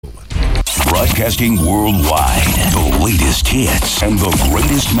Broadcasting worldwide. The latest hits and the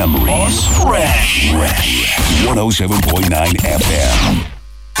greatest memories. Fresh 107.9 FM.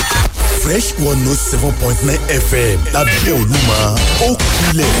 Fresh 107.9 FM. Lábẹ́ Olúmọ, ó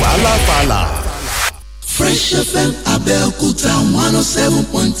kilẹ̀ fàlàfàlà. Fresh FM Abẹ́òkúta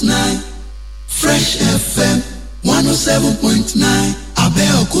 107.9. Fresh FM 107.9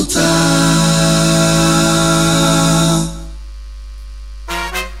 Abẹ́òkúta.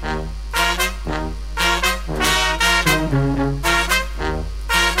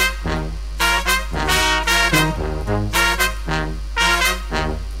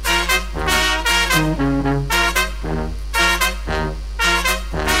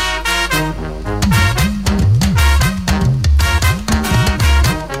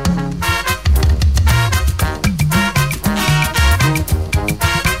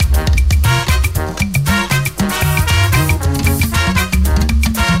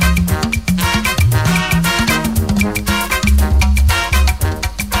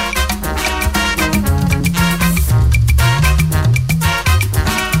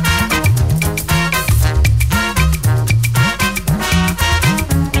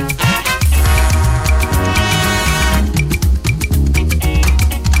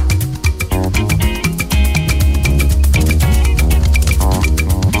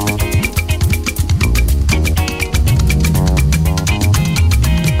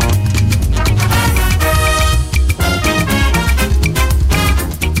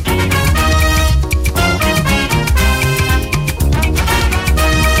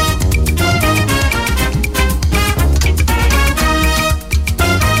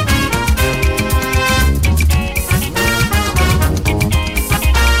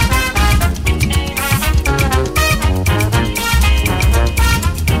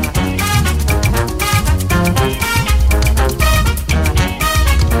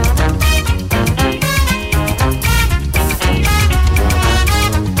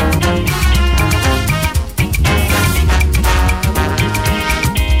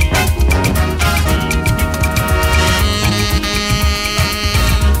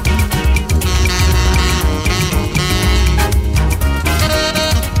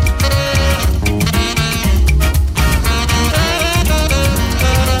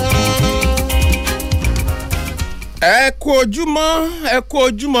 ẹ kú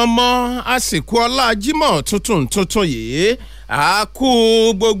ojúmọ́ mọ́ àsìkò ọlá Jímọ̀ tuntun yìí a kú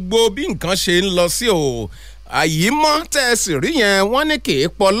gbogbo bí nǹkan ṣe ń lọ sí o àyímọ́ tẹ́sí rí yẹn wọ́n ní kì í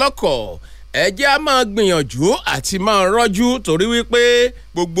pọ̀ lọ́kọ̀ ẹ jẹ́ á máa gbìyànjú àti máa rọ́jú torí wípé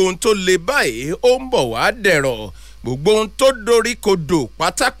gbogbo ohun tó le báyìí ó ń bọ̀ wá dẹ̀rọ̀ gbogbo ohun tó dorí kodò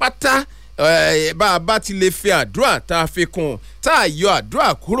pátápátá bá a bá ti lè fi àdúrà tá a fi kún tá a yọ àdúrà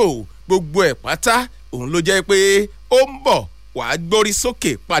kúrò gbogbo ẹ̀ pátá òun ló jẹ́ pé ó ń bọ̀ wàá gbórí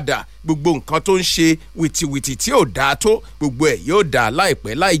sókè padà gbogbo nǹkan tó ń ṣe wìtìwìtì tí ò dáa tó gbogbo ẹ̀ yóò dáa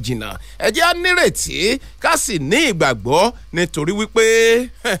láìpẹ́ láì jìnnà ẹ jẹ́ á nírètí ká sì ní ìgbàgbọ́ nítorí wípé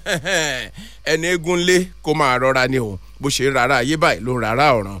ẹni eégún lé kó máa rọra ni o bó ṣe rárá ayé báyìí ló ń rárá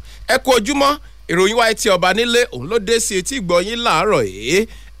ọ̀ràn ẹ kú ojúmọ́ ìròyìn wa ti ọba nílé òun ló dé sí etí ìgbọ̀yìn láàárọ̀ yìí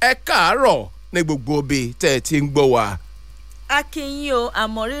ẹ káàárọ̀ ní gbogbo ibi tẹ́ ẹ ti ń gbọ́ wa. akínyìn o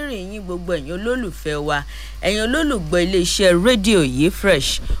àmọ̀rírì yín gbogbo ẹ̀yin olólùfẹ́ wa ẹ̀yin olólùgbọ́ iléeṣẹ́ rédíò yìí fresh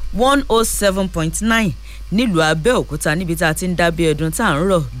 107.9 nílùú Abẹ́òkúta níbi tá a ti ń dábí ẹdun tá à ń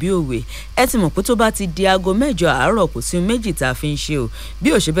rọ̀ bí òwe ẹ ti mọ̀ pé tó bá ti di aago 9 àárọ̀ kò sí méjì tá a fi ń ṣe o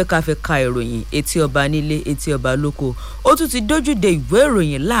bí òṣèbẹ́ ká fi ka ìròyìn etí ọba nílé etí ọba lóko ó tún ti dójúde ìwé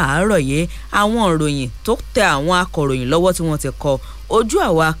ìròyìn láàárọ̀ yìí àwọn ìròyìn tó tẹ àwọn akọ̀ròyìn lọ́wọ́ tí wọ́n ti kọ ojú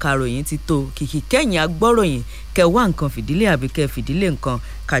àwa akàròyìn ti tó kìkì kẹ́yìn agbọ́ròyìn kẹwàá nǹkan fìdílé àbí kẹ fìdílé nǹkan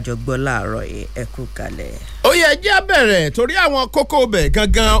kájọ gbọ́ láàárọ̀ yìí ẹ kú kalẹ̀. ó yẹ jẹ́ bẹ̀rẹ̀ torí àwọn kókó bẹ̀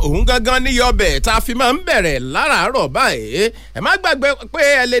gangan òun gangan níyọ bẹ̀ tá a fi máa ń bẹ̀rẹ̀ láràárọ̀ báyìí ẹ má gbàgbé pé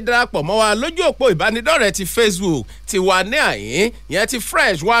ẹ lè darapọ̀ mọ́ wa lójú òpó ìbánidọ́rẹ̀ẹ́ ti Facebook ti wà ní àyín yẹn ti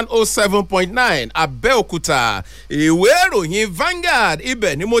fresh 107.9 Abẹ́òkúta ìwé ìròyìn Vanguard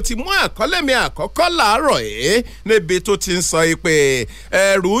ibẹ̀ ni mo ti mú àkọlé mi àkọ́kọ́ láàárọ̀ yìí níbi tó ti ń sọ pé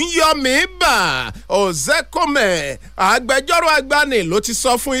ẹ̀rù ń yọ mí bà Ọ̀zẹ́kọ̀mẹ̀ agbẹjọ́rò agbani ló ti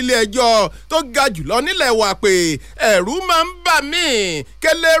sọ fún ilé ẹjọ́ tó ga jùlọ nílẹ̀ wa pé ẹ̀rù máa ń bà mí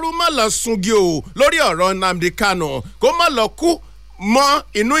kẹlẹ́rú má lọ sungi o lórí ọ̀rọ̀ Nnamdi Kanu kó má lọ kú mọ́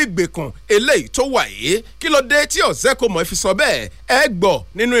inú ìgbèkùn eléyìí tó wà yìí kí ló dé tí Ọ̀zẹ́kọ̀mẹ̀ fi sọ bẹ́ẹ̀ ẹ gbọ́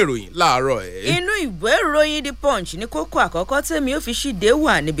nínú ìròyìn láàárọ̀ ẹ̀. inú ìwé ìròyìn The Punch ní kókó àkọ́kọ́ tèmi ó fi ṣíde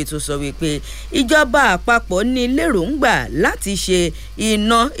wà níbi tó sọ wípé ìjọba àpapọ̀ ní lérògbà láti ṣe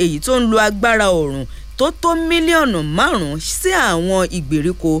iná èyí tó ń lo agbára oòrùn tó tó mílíọ̀nù 5 sí àwọn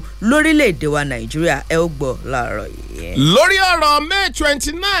ìgbèríko lórílẹ̀‐èdè wa nàìjíríà ẹ ó gbọ́ láàárọ̀ yìí. lórí ọ̀rọ̀ May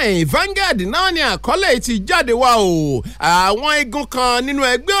 29 Vanguard náà ni àkọlé ti jáde wá o àwọn igun kan nínú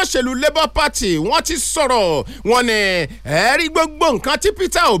ẹgbẹ́ òṣèlú Labour Party wọ́n ti sọ̀rọ̀ wọ́n ní ẹ̀rí gbogbo nǹkan tí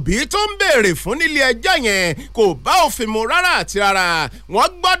Peter Obi tó ń béèrè fún nílé ẹjọ́ yẹn kò bá òfin mu rárá àti rárá wọ́n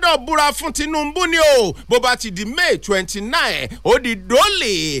gbọ́dọ̀ búra fún Tinubu ni o bó bá ti di May 29 ó di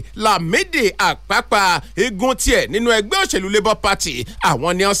dólè Lámìdí Àpápá igun tiẹ̀ nínú ẹgbẹ́ òṣèlú Labour Party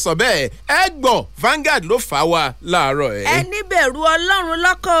àwọn ni wọ́n sọ bẹ́ẹ̀ ẹ gbọ́ Vanguard ló fà wá láàárọ̀ ẹ̀. ẹ ní bẹ̀rù Ọlọ́run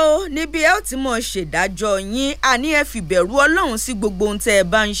lọ́kọ̀ o níbi ẹ ó ti mọ̀ ṣèdájọ́ yín àní ẹ fi bẹ̀rù Ọlọ́run sí gbogbo ohun tẹ́ ẹ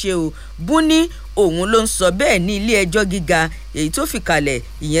bá ń ṣe o Buni òun ló ń sọ bẹ́ẹ̀ ní ilé ẹjọ́ gíga èyí tó fìkàlẹ̀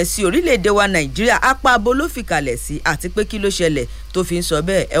ìyẹn sí orílẹ̀-èdè wa Nàìjíríà apá abo ló fìkàlẹ̀ sí àti pé kí ló ṣẹlẹ̀ tó fi ń sọ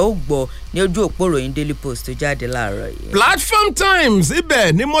bẹ́ẹ̀ ẹ ó gbọ́ ní ojú òpó ìròyìn Daily Post tó jáde láàárọ̀ yìí. Platform Times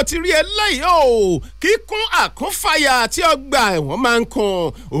ibẹ̀ ni mo ti rí eléyìí o kíkún àkúnfàyà tí ọgbà ẹ̀wọ̀n máa ń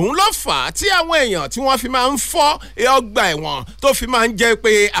kún òun ló fà á tí àwọn èèyàn tí wọ́n fi máa ń fọ́ ọgbà ẹ̀wọ̀n tó fi máa ń jẹ́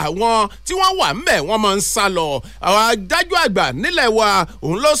pé àwọn tí wọ́n wà ńbẹ̀ wọ́n máa ń sá lọ àwọn adájọ́ àgbà nílẹ̀ wa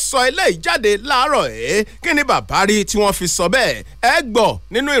òun ló sọ eléyìí jáde láàárọ̀ ẹ̀ kí ni bàbá rí tí wọ́n fi sọ bẹ́ẹ̀ ẹ gbọ́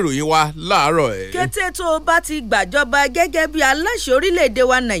nínú ìròyìn wa láàárọ̀ ẹ̀. kété tó o bá ti gbàjọba gẹ́gẹ́ bí aláṣẹ orílẹ̀-èdè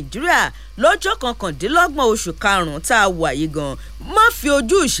wa Nàìjíríà lọ́jọ́ 29 oṣù karùn-ún tá a wà yìí gan má fi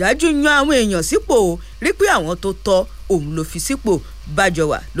ojú ìṣáájú yan àwọn èèyàn sípò rí pé àwọn tó tọ́ òun ló fi sípò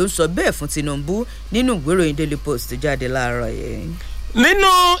Bájọwà ló ń sọ bẹ́ẹ̀ fún Tinubu nínú ìwé ìròyìn Daily Post tó jáde láàárọ̀ yìí.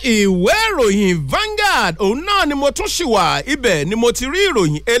 nínú ìwé ìròyìn Vanguard òun náà ni mo tún ṣì wà ibẹ̀ ni mo ti rí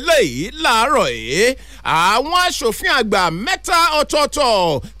ìròyìn eléyìí láàárọ̀ yìí àwọn aṣòfin àgbà 3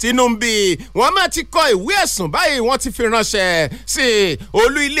 ọ̀tọ̀ọ̀tọ̀ Tinubu wọ́n máa ti kọ ìwé ẹ̀sùn báyìí wọ́n ti fi ránṣẹ́ sí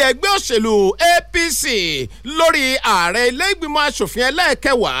olú ilé ẹgbẹ́ òṣèlú APC lórí ààrẹ ilé ìgbìmọ̀ aṣòfin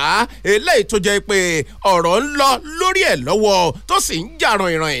ẹlẹ́ẹ̀kẹwàá eléyìí tó jẹ́ pé ọ̀rọ̀ ń lọ lórí ẹ̀ lọ́wọ́ tó sì ń jà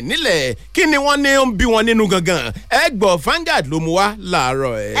ràn-ìràn nílẹ̀ kí ni wọ́n ní ń bí wọn nínú gangan ẹ gbọ́ Vanguard ló mú wá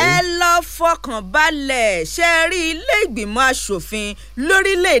láàárọ̀ ẹ̀. ẹ lọ fọkàn balẹ̀ ṣe rí ilé ìgbìmọ̀ aṣòfin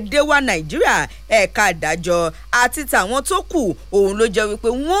lórílẹ̀‐èdè wa Nàìjíríà ẹ̀ka ìdájọ́ àti tàwọn tó kù òun ló jẹ́ wípé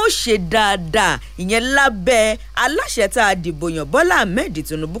wọ́n ó ṣe dáadáa ìyẹn lábẹ́ aláṣẹ tá a dìbò yàn Bọ́lá Ahmed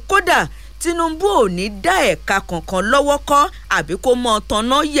Tinubu kódà Tinubu ò ní dá ẹ̀ka kankan lọ́wọ́ kọ́ àbí kó mọ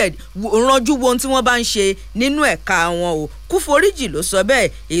tanná yẹ̀ ranjú wo ohun tí wọ́n bá ń ṣe nínú ẹ̀ka wọn o Kúforíjì ló sọ bẹ́ẹ̀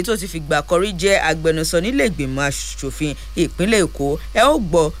èyí tó ti fi gbà kọrí jẹ́ agbẹnusọ nílé ìgbìmọ̀ aṣòfin ìpínlẹ̀ Èkó ẹ ó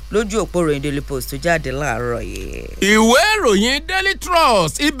gbọ́ lójú òpó ìròyìn Daily Post tó jáde láàárọ̀ yìí. ìwé ìròyìn Daily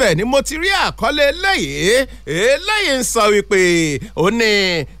Trust ibẹ̀ ni mo ti rí àkọlé eléyìí ń sọ wípé ó ní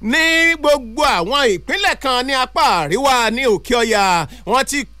gbogbo àwọn ìpínlẹ̀ kan ní apá àríwá ní Òkè Ọya wọ́n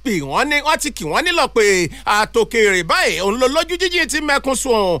ti kì wọ́n nílò pé àtòkèrè báyìí òun ló lójú jíjìn tí mẹ́kún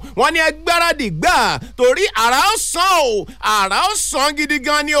sùn wọ́n ní ẹgbẹ́rádì gbà torí àrà ó sàn gidi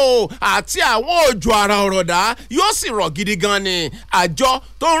gan ni o àti àwọn òjò àrà ọ̀rọ̀dá yóò sì rọ̀ gidi gan ni àjọ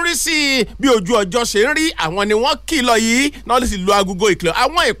tó ń rí sí bí ojú ọjọ́ ṣe ń rí àwọn ni wọ́n kìlọ̀ yìí náà lè sì lo agogo ìkìlọ̀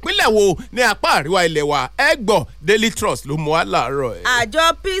àwọn ìpínlẹ̀ wo ní apá àríwá ilẹ̀ wa ẹ gbọ́ Daily Trust ló mú wa láàárọ̀ ẹ̀. àjọ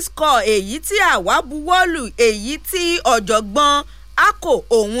Peace Corps èyí tí àwa buwọ́lù èyí tí ọ̀jọ̀gbọ́n Ako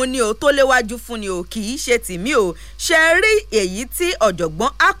òun ni o tó léwájú fún ni o kì í ṣe tìmí o ṣe rí èyí tí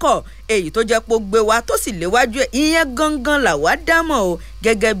ọ̀jọ̀gbọ́n Ako èyí tó jẹ́ pé ó gbé wa tó sì léwájú ẹ̀ ìyẹn gangan làwa dámọ̀ o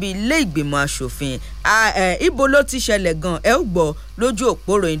gẹ́gẹ́ bí ilé ìgbìmọ̀ aṣòfin ibo ló ti ṣẹlẹ̀ gan ẹ ó gbọ́ lójú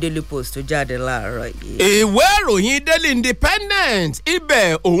òpó ìròyìn Daily Post tó jáde láàárọ̀ yìí. ìwé ìròyìn Daily Independent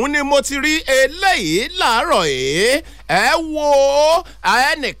ibẹ̀ òun ni mo ti rí eléyìí láàárọ̀ yìí ẹ wo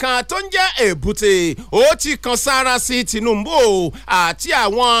ẹnìkan tó ń jẹ́ èbúté ó ti kan sára sí Tinubu àti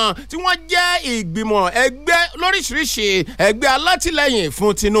àwọn tí wọ́n jẹ́ ìgbìmọ̀ ẹgbẹ́ lóríṣiríṣi ẹgbẹ́ alátìlẹyìn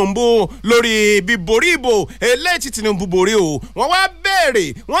fún Tinubu lórí bíborí ìbò eléyìí tí Tinubu borí o wọ́n wá béèrè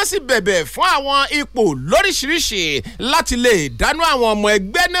wọ́n sì bẹ̀bẹ̀ fún àwọn ipò lóríṣiríṣi láti lè dánú àwọn ọmọ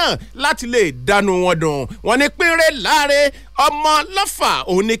ẹgbẹ́ náà láti lè dánú wọn dùn wọ́n ní pínrẹ́ láre ọmọ lọ́fà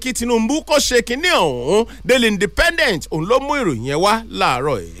òun ni kí Tinubu kó ṣe kínní ọ̀hún Daily Independent òun ló mú ìròyìn yẹn wá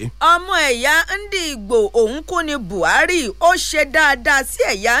láàárọ̀ yìí. ọmọ ẹ̀yà Ndigbo òun kú ni Buhari ó ṣe dáadáa sí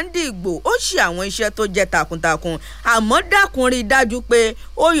ẹ̀yà Ndigbo ó ṣe àwọn iṣẹ́ tó jẹ́ takuntakun àmọ́ dákun rí i dájú pé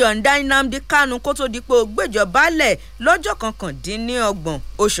ó yọ̀ǹda Nnamdi Kanu kó tó di pé ó gbéjọba lẹ̀ lọ́jọ́ 29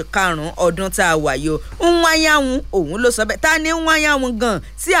 oṣù karùn-ún ọdún tá a wà yìí o Nwayanwu òun ló sọ bẹ́ẹ̀ ta ni Nwayanwu gan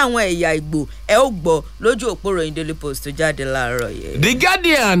sí àwọn ẹ̀yà Ìgbò ẹ ó gbọ́ lójú òpó ròyìn Daily Post tó jáde láàárọ̀ yìí. The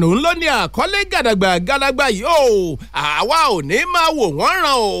Guardian òun ló ní àkọlé gàdàgbà yìí o àwa ò ní máa wò wọ́n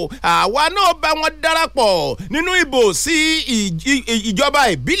ràn o àwa náà bá wọn darapọ̀ nínú ìbò sí ìjọba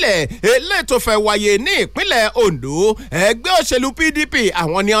ìbílẹ̀ eléyìí tó fẹ́ wáyé ní ìpínlẹ̀ Ondo ẹgbẹ́ òṣèlú PDP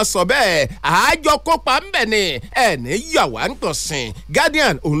àwọn ni wọ́n sọ bẹ́ẹ̀ àjọ kópa ńbẹ̀ ni ẹni yàwá ń kàn sìn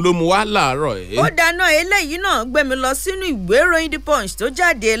Guardian òun ló mú wá láàárọ̀ yìí. ó dáná eléyìí náà gbé mi lọ sínú ìwé ìròyìn The Punch tó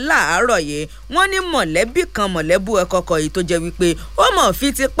jáde láàárọ̀ yìí wọ́n ní mọ̀lẹ́bí kan mọ̀lẹ́bù ẹ̀kọ́kọ̀ yìí tó jẹ́ wípé ó mọ̀ fi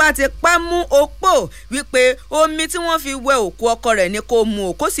tipátipá mú opó wípé omi tí wọ́n fi wẹ òkú ọkọ rẹ̀ ni kó mu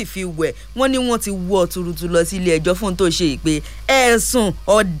òkú sì fi wẹ̀ wọ́n ní wọ́n ti wọ́ tuurutu lọ sí ilé ẹjọ́ fún tó ṣe yìí pé ẹ̀sùn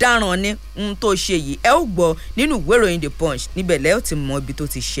ọ̀daràn ni ń tó ṣe yìí ẹ ó gbọ́ nínú ìwé ìròyìn The Punch níbẹ̀ lẹ́ ó ti mọ ibi tó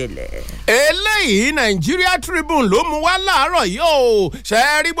ti ṣẹlẹ̀. eléyìí Nigeria Tribune ló mú wá láàárọ̀ yìí o ṣe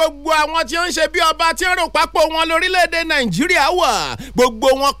rí gbogbo àwọn tí ó ń ṣe bí ọba tí ń rò pápọ̀ wọn lórílẹ̀‐èdè Nàìjíríà wà gbogbo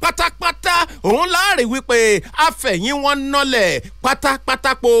wọn pátápátá òun láàrin wípé afẹ̀yìn wọn nọlẹ̀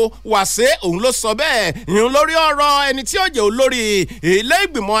pátápátá po wàṣẹ òun ló sọ bẹ́ẹ̀ ìyún lórí ọ̀rọ̀ ẹni tí ó jẹ́ olórí ilé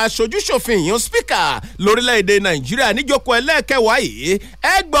ìgbìmọ̀ aṣojúṣòfin ìyún spíkà lórílẹ̀‐èdè Nàìjíríà níjókòó ẹlẹ́ẹ̀kẹwàá yìí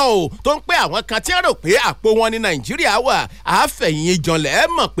ẹgbọ́n o tó ń pé àwọn kan tí ń rò pé àpò wọn ní Nàìjíríà wà àfẹ̀yìn ìjànlẹ̀ ẹ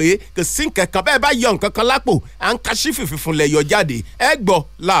mọ̀ pé kò sí nǹkan kan bẹ́ẹ̀ bá yọ nǹkan kan lápò à ń kaṣí fìfìfún lẹ̀ yọ jáde ẹgbọ́n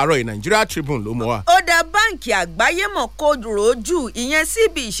láàárọ̀ yìí Nigeria Tribune ló mú wa. ó dá báǹkì àgbáyé mọ̀ kó rojú ìyẹn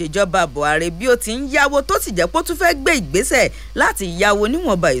síbi ìṣèjọba Buhari bí ó ti ń yáwó tó sì jẹ́ pé ó tún fẹ́ gbé ìgbésẹ̀ láti yáwó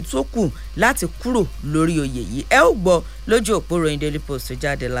níwọ̀nba ètò kù láti kúrò lórí oyè yìí ẹ ó gbọ́ lójú òpó ròyìn Daily Post tó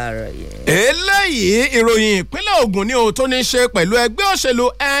jáde láàárọ̀ yìí. eléyìí ìròyìn ìpínlẹ̀ Ògùn ni ó tó ní ṣe pẹ̀lú ẹgbẹ́ òṣèlú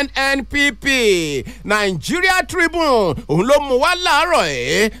NNPP Nigeria Tribune òun ló mú wá láàárọ̀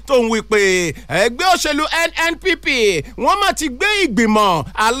ẹ̀ tó ń wí pé ẹgbẹ́ òṣèlú NNPP wọ́n mà ti gbé ìgbìmọ̀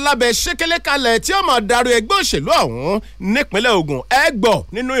alábẹ́sẹ́kẹ́lẹ́ kalẹ̀ tí ó máa darí ẹgbẹ́ òṣèlú ọ̀hún nípínlẹ̀ Ògùn ẹ gbọ́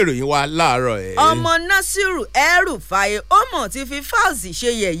nínú ìròyìn wa láàárọ̀ ẹ̀. ọmọ Nasiru El-Rufai ó mọ̀ ti fi fáàsì ṣe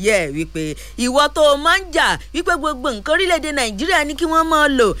yẹ̀yẹ́ wípé ìwọ tó o máa ń jà wípé gbogbo nǹkan orílẹ̀-èdè Nàìjíríà ní kí wọ́n máa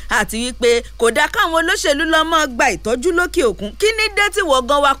lò àti wípé kò dá káwọn olóṣèlú lọ máa gba ìtọ́jú lókè òkun kí ní dé tí wọ́n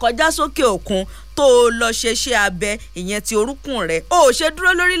gan wa kọjá sókè òkun tó o lọ ṣe iṣẹ́ abẹ ìyẹn ti orúnkún rẹ̀ ó ṣe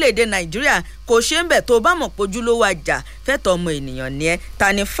dúró lórílẹ̀‐èdè Nàìjíríà kò ṣe ń bẹ̀ tó bá mọ̀ pójú ló wà jà fẹ́tọ̀ ọmọ ènìyàn ni ẹ́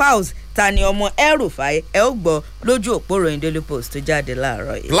Tani Fowles Tani ọmọ El-Rufai ẹ ó gbọ́ lójú òpó ròyìn Daily Post tó jáde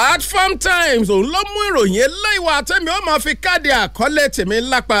láàárọ̀ yìí. Platform Times òun ló mú ìròyìn eléyìí tẹ́mi ó máa fi káàdì àkọlé tèmi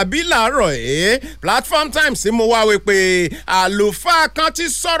lápá bí láàárọ̀ yìí. Platform Times mú wá wí pé àlùfáà kan ti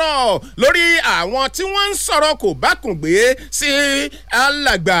sọ̀rọ̀ lórí àwọn tí wọ́n ń sọ̀rọ̀ kò bákùn gbé sí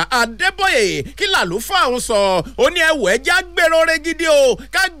alàgbà Adébóyè kí làlùfáà ń sọ ó ní ẹwọ ẹja gbèrò rẹ gidi o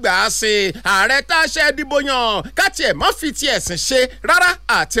ká gbà á sí ààrẹ tá a ṣe dìbò yàn ká tiẹ̀ má fi ti ẹ̀sìn ṣe rárá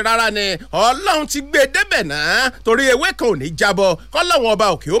àti rárá ni Ọlọ́run ti gbé débẹ̀ náà torí ewé kan ò ní jábọ̀ kọ́lọ́wọ́n ọba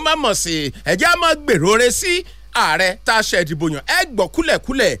òkè ó má mọ̀ sí ẹ̀jẹ̀ á máa gbèrò rẹ sí ààrẹ tá a ṣe ìdìbò yàn ẹ gbọ́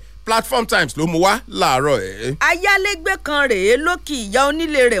kúlẹ̀kúlẹ̀ Platform Times ló mú wá láàárọ̀ ẹ̀. ayálégbé kan rèé ló kì ìyá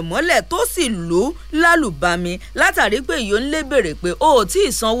onílé rẹ̀ mọ́lẹ̀ tó sì lù ú lálùbami látàrí pé ìyó ńlé béèrè pé ó ò tí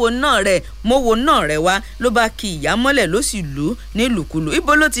ì sanwó náà rẹ̀ mówó náà rẹ̀ wá ló bá kì ìyá mọ́lẹ̀ ló sì lù ú nílùkulù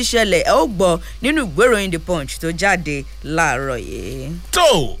ibo ló ti ṣẹlẹ̀ ẹ ó gbọ́ nínú ìwé ìròyìn The Punch tó jáde láàárọ̀ yìí. tó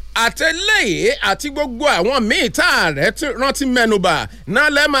àtẹlẹ́yìn àti gbogbo àwọn míì tá a rẹ̀ rántí mẹ́nubà náà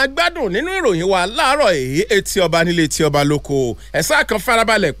lẹ́ máa gbádùn nínú ìròyìn wa láàárọ̀ èyí etí ọba nílé etí ọba lóko ẹ̀sà kan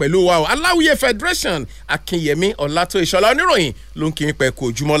farabalẹ̀ pẹ̀lú wa o Aláwìyé Federation Akínyẹmí Ọlátó Ìṣọ̀lá oníròyìn ló ń kí n pẹ́ kó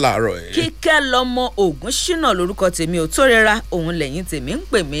ojúmọ́ láàárọ̀ ẹ̀. Kíkẹ́ lọmọ Ògúnṣínà lórúkọ tèmi ò tó rẹra òun lẹ́yìn tèmi ń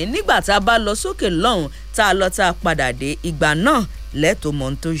pè mí nígbà tá a bá lọ sókè lọ́hùn tá a lọ tá a padà dé ìgbà náà lẹ́tọ̀ọ́ mọ́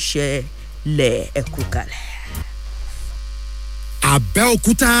tó ṣẹlẹ̀ ẹ̀kú kalẹ̀.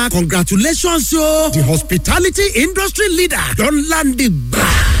 Abeokuta, congratulations, yo! The hospitality industry leader don land the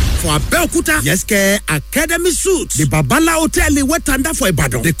bar. For Abeokuta, yes, Academy Suits, the Babala Hotel in Wetanda for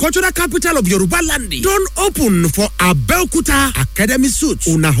Ibadan, the cultural capital of Yoruba land, don open for Abeokuta Academy Suits.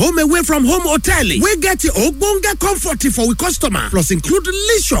 Una home away from home hotel. We get the ogbonge comfort for we customer, plus include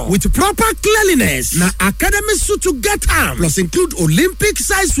leisure with proper cleanliness. Na Academy Suits to get am, plus include Olympic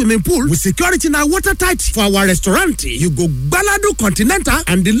size swimming pool with security na watertight for our restaurant. You go Balado Continental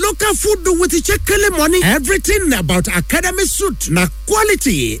and the local food with the chekele money. Everything about Academy Suits na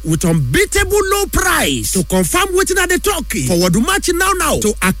quality with unbeatable low price. To confirm wetin I dey talk, forward match now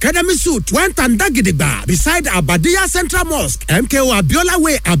to Academy Suit went and Dagidigba beside Abadia Central Mosque, MKO Abiola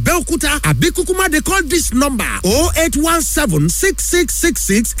Way, Abeokuta. Abikukuma they call this number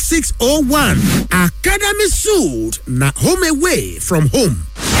 0817-6666-601. Academy Suit na home away from home.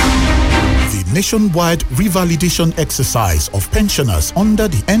 The the nationwide revalidation exercise of pensioners under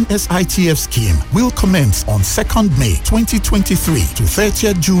the NSITF scheme will commence on 2nd May 2023 to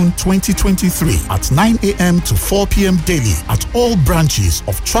 30th June 2023 at 9 a.m. to 4 p.m. daily at all branches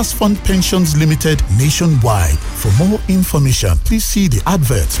of Trust Fund Pensions Limited nationwide. For more information, please see the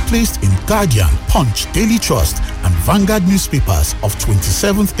adverts placed in Guardian, Punch, Daily Trust, and Vanguard newspapers of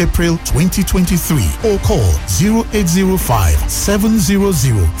 27th April 2023 or call 0805 700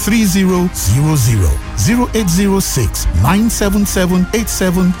 3000 0806 977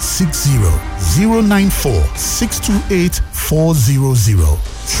 8760 094 628 400.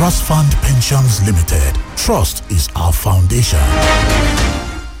 Trust Fund Pensions Limited. Trust is our foundation.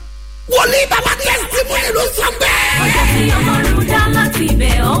 Wòlíì bàbá testimony ló sọ pé. Ọjọ́ tí Ọlọ́run dá láti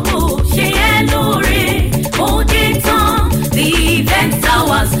bẹ̀ ọ́ wò ṣe é lóore. Ó dé tán the event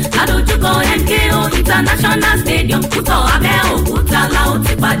towers ládojúkọ MKO International Stadium Kútọ̀ Abẹ́òkúta la ó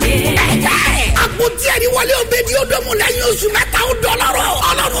ti pàdé. Àpótí ẹni wọlé òbèdí odòmù lẹ́yìn oṣù mẹ́ta ó dọ́lọ́rọ̀.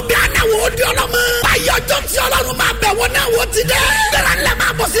 Ọlọ́run bí anáwó ó di ọlọ́mọ. Báyọ̀ ọjọ́ tí Ọlọ́run máa bẹ̀ wọ́n náà wọ́n ti dẹ́. Bẹ́ẹ̀ lẹ́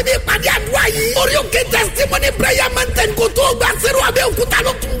máa bọ̀ síbi ìpàdé àdúrà yìí. Orí òkè testimony prayer mountain kò tó gba zero Abẹ́òkúta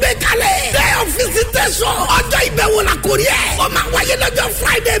ló tún gbé kalẹ̀. Day of visitation. Ọjọ́ ìbẹ̀wò la kórè ẹ̀. Ó máa wáyé lọ́jọ́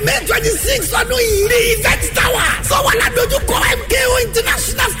Friday May 26 ọdún yìí. The event tower. Sọ̀wọ́n ládojúkọ MKO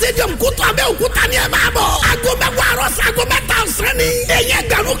International Stadium Kútọ̀ Abẹ́òkúta ni ẹ máa bọ̀. Aago mẹ́wàá àárọ̀ sí aago mẹ́ta ọ̀sán ni. Èyí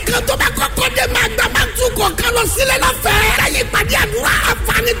ẹgbẹ̀rún kan tó bá kọ́kọ́ dé máa gbà máa tún kọ̀ọ̀kan lọ sílẹ̀ lọ́fẹ̀ẹ́. Lẹ́yìn ìpàdé àdúrà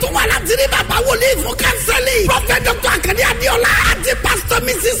àǹfààní tó wà láti rí bàbá wòlíì fún kánsẹ́lì. Prọfẹ̀t Dr. Akande Adéọlá àti Pastor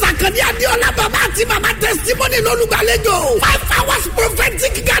Mrs. Akande Adéọlá bàbá àti màmá testimony lólùgbàlejò. 5 hours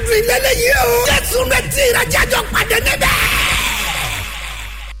prophetic gathering lélẹ́yìí o. Jésù retí ìrẹ́jájọ pàdé níbẹ̀.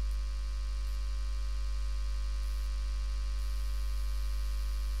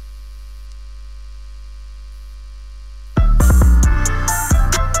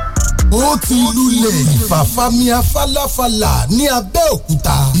 ó ti lulẹ̀ ìfàfàmìà falafala ní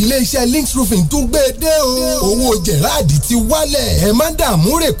Abẹ́òkúta iléeṣẹ́ Links Roofing tún gbé e dé o owó jẹ̀ráàdì ti wálẹ̀ ẹ má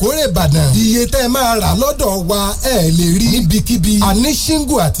dààmú rèkórè Ìbàdàn iye tẹ́ ẹ máa rà lọ́dọ̀ wa ẹ lè rí níbikíbi àní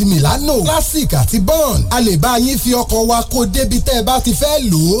shingle àti Milano classic àti bond a lè bá yín fi ọkọ̀ wa kó débi tẹ́ ẹ bá ti fẹ́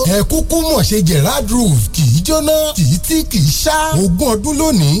lò ó ẹ kúkú mọ̀ ṣe Gerard roof kì í jóná kì í tí kì í ṣá 20 ọdún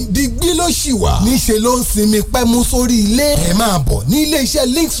lónìí digbí ló ṣì wà níṣẹ́ ló ń sinmi pẹ́mú sórí ilé ẹ máa bọ̀ ní iléeṣẹ́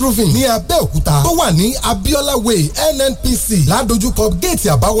Links Roofing ní Abẹ́òkúta tó wà ní Abiola Way NNPC ládojúkọ géètì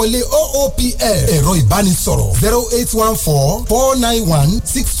àbáwọlé OOPL ẹ̀rọ ìbánisọ̀rọ̀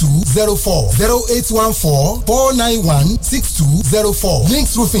 08144916204 08144916204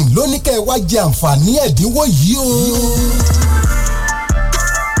 Links Roofing ló ní kẹ́ ẹ wá jẹ àǹfààní ẹ̀dínwó yìí o.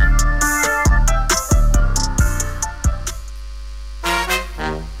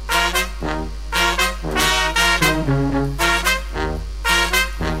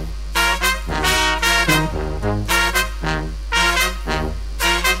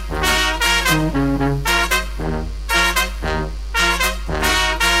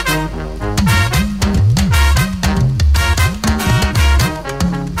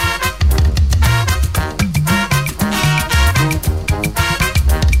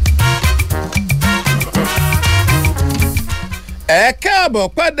 káàbọ̀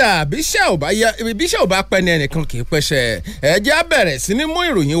padà bíṣẹ́ ò bá pẹ́ ní ẹnìkan kì í pẹ́ṣẹ́ ẹ̀jẹ̀ á bẹ̀rẹ̀ sí ní mú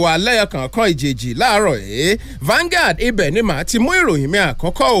ìròyìn wa lẹ́yọ kọ̀ọ̀kan ìjèjì láàárọ̀ yìí Vanguard ibẹ̀ ni màá ti mú ìròyìn mi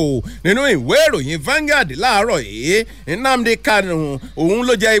àkọ́kọ́ o nínú ìwé ìròyìn Vanguard láàárọ̀ yìí Nnamdi Kanu òun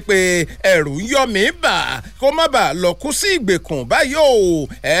ló jẹ́ pé ẹ̀rù ń yọ mí bà kó má bà lọ kú sí ìgbèkùn báyìí o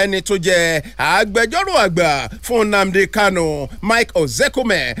ẹni tó jẹ́ agbẹjọ́rò àgbà fún Nnamdi Kanu Mike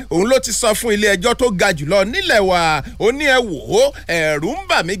Ozekome òun ló ti sọ fún ilé ẹjọ́ tó ga jùlọ nílẹ̀ wa ó ní ẹ wò ó ẹ̀rù ń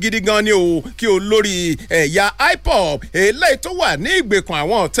bà mí gidi gan ni o kí olórí ẹ̀yà IPOB eléyìí tó wà ní ìgbèkùn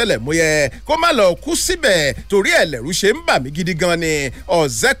àwọn ọ̀tẹlẹ̀múyẹ́ kó má lọ kú síbẹ̀ torí ẹ̀lẹ́rù ṣe ń bà mí gidi gan ni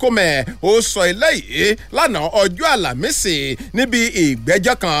Ozekome ó sọ eléyìí lánàá ọjọ́ àlàmísì níbi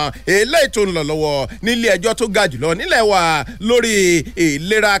ìgbẹ́jọ́ kan eléyìí tó ń lọ lọ́wọ́ nílé ẹjọ́ tó ga jùlọ nílẹ̀ wa lórí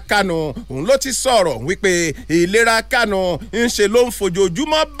ìlera Kanu òun ló ti sọ̀rọ̀ wípé ìlera Kanu ń ṣe ló ń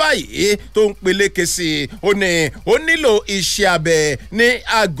fojoojúmọ́ báyìí tó ń peléke sí i ó ní ó nílò iṣẹ́ abẹ ní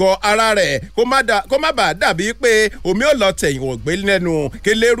àgọ́ ara rẹ̀ kó má bàa dàbí pé omi ò lọ tẹ̀yìn wọ̀gbẹ́ lẹ́nu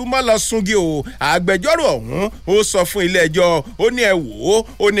kẹlẹ́rú má lọ súngi o agbẹjọ́rò ọ̀hún ó sọ fún ilé ẹjọ́ ó ní ẹ wò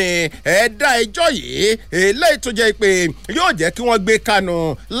ó ní ẹ dá ẹjọ́ yìí eléyìí tó jẹ́ pé yóò jẹ́ kí wọ́n gbé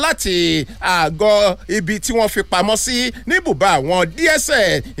Kanu láti àgọ́ ibi tí wọ́n fi pamọ́ sí ní bùbá àwọn DSS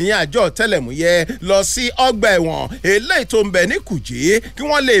ìyẹn àjọ tẹlẹ̀múyẹ́ lọ sí ọgbà ẹ̀wọ̀n eléyìí tó ń bẹ ní Kùjé kí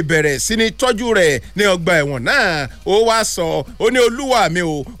wọ́n lè bẹ̀rẹ̀ sí ní tọ́jú rẹ̀ ní ọgbà ẹ̀wọ̀n náà ó wá sọ ó ní olú olúwa mi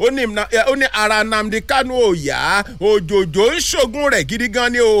o ó ní ara Nnamdi Kanu ò yá òjòjò ń ṣògùn rẹ̀ gidi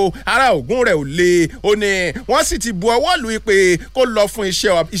gan ni o ara ògùn rẹ̀ ò le ó ní wọ́n sì ti bu ọwọ́ lù pé kó lọ fún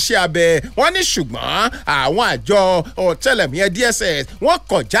iṣẹ́ abẹ wọ́n ní ṣùgbọ́n àwọn àjọ ọ̀tẹlẹ̀múyẹ́ DSS wọ́n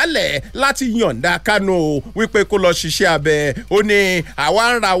kọ̀ jálẹ̀ láti yọ̀ǹda Kanu wípé kó lọ ṣiṣẹ́ abẹ ó ní àwa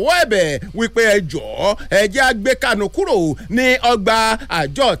ń rawọ́ ẹ̀bẹ̀ wípé ẹ jọ̀ọ́ ẹ jẹ́ á gbé Kanu kúrò ní ọgbà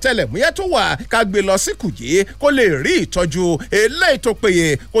àjọ ọ̀tẹlẹ̀múyẹ́ tó wà ká gbé lọ sí Kùjé kó lè rí ìtọ́jú eléyìí tó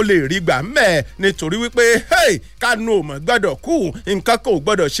péye kó lè rí gbà mẹ́ nítorí wípé Kanu ò mọ̀ gbọ́dọ̀ kú nǹkan kò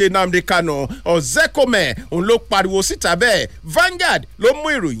gbọ́dọ̀ ṣe Nnamdi Kanu Ọ̀zẹ́kọ̀mẹ̀ òun ló pariwo síta bẹ́ẹ̀ Vanguard ló mú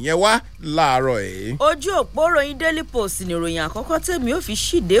ìròyìn yẹn wá láàárọ̀ ẹ̀. ojú òpó ròyìn Daily Post ni ìròyìn àkọ́kọ́ tèmi ò fi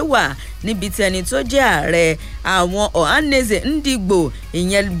ṣìdé wà níbi tí ẹni tó jẹ́ ààrẹ àwọn Ohanaeze Ndigbo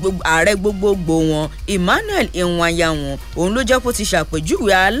ìyẹn ààrẹ gbogbogbò wọn Emmanuel Iwuanyanwu òun ló jẹ́ kó ti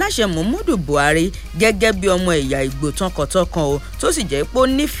ṣàpèjúwe aláṣẹ Muhammadu Buhari gẹ́gẹ́ bí ọmọ ẹ̀yà Ìgbò tọkàntọkàn o tó sì jẹ́ pé ó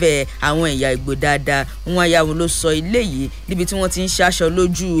nífẹ̀ẹ́ àwọn ẹ̀yà Ìgbò dáadáa Iwuanyanwu ló sọ ilé yìí níbi tí wọ́n ti ń ṣaṣọ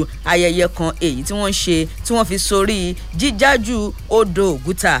lójú ayẹyẹ kan èyí tí wọ́n ṣe tí wọ́n fi sórí jíjájú odò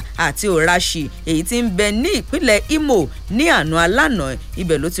Ògùtà àti Òraṣì èyí tí ń bẹ ní ìpínlẹ̀ Imo ní àná alánà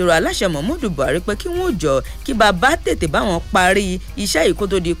ibẹ̀ ló ti rọ aláṣẹ Muhammadu Buhari pé kí wọ́n jọ kí bàbá tètè bá wọn parí iṣẹ́ yìí kó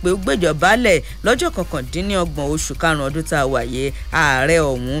tó di pé ó gbéjọba lẹ̀ lọ́jọ́ 29 oṣù karùn-ún ọdún tá a wà yé ààrẹ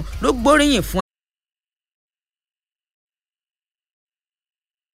ọ̀hún ló gbóríyìn fún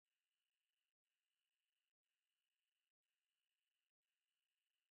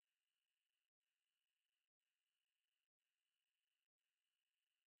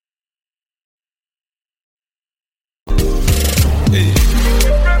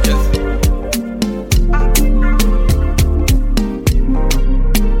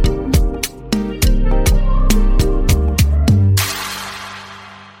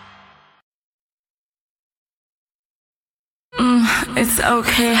It's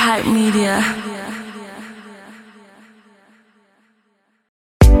okay, hype media.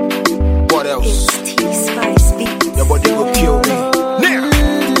 What else? Your body will kill me. Now,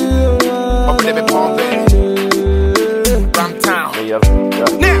 I'm gonna be pumping. Ram town.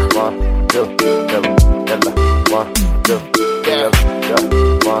 Now, 1, 2, 7, 1, 2, 7,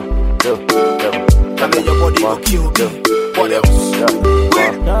 1, 2, 7. I know your body will kill me. What else?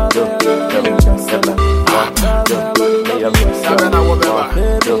 1, 2, 7, 1, 2,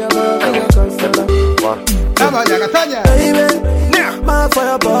 baby, mad for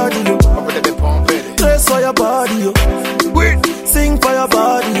your body, yo. Dress for your body, yo. Sing for your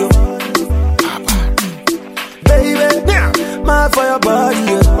body, yo. Baby, mad for your body,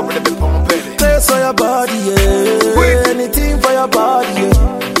 yo. Dress for your body, yeah. Anything for your body,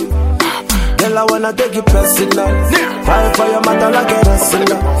 yeah. Girl, I wanna take you personal. Fight for your matter like a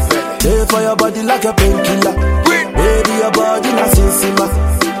wrestler. Lay for your body like a painkiller. Baby, your body na sinsima.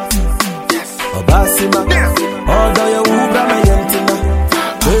 Obasima. Although you ubra my yentina.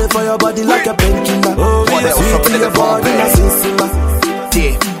 Lay for your body like a painkiller. Oh, sweet to your body na sinsima.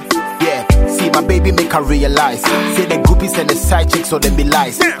 Yeah. See my baby make her realize. Say the groupies and the side chicks so them be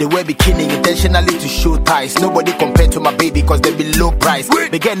lies. They wear bikini intentionally to show ties. Nobody compared to my baby cause they be low price.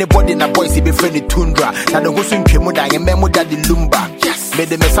 They get anybody in a boy see be friendly tundra. Now the go swing kemuda and memo daddy lumba. Yes. Made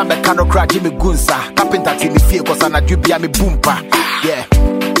the mesamba cano crack Jimmy Gunsa. Carpenter team me fear cause I'm a dribby me boompa. Yeah.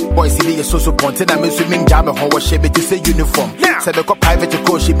 Boys see me a so pontin and me swimming jam a whole shape to say uniform. Said the private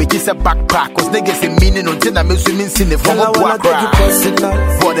coach she be just a backpack cause niggas in meaning until I'm swimming in the form of black crack.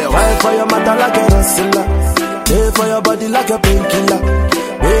 What else? Fight for your matter like a wrestler. Lay for your body like a painkiller.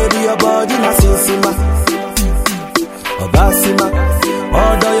 Baby, your body na sinsima. Obasima.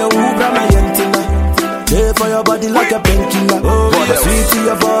 Although you ubra my yentina. Lay for your body like a painkiller. Oh, sweet to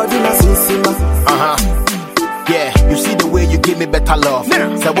your body na sinsima. Yeah, you see the way you give me better love.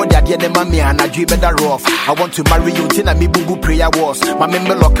 Say what they are mommy and I dream better off. I want to marry you till I me boo prayer was. My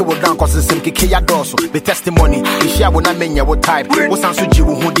member lock it down cause it's some kiki ya dorsal. The testimony, the share when I mean your type. What's answer you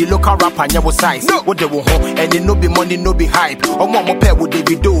who the local rapper and your size. What they will home and it no be money, no be hype. Or more pair with the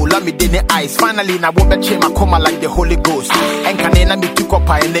video, let me in the eyes. Finally, I won't bet my coma like the Holy Ghost. And can I me to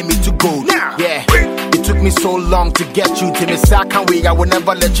copper and let me to go. Yeah, it took me so long to get you to me. Say I can't wait, I will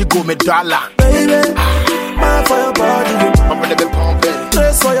never let you go, me dollar. Baby. Mad for your body, yo. I'm gonna be pumping.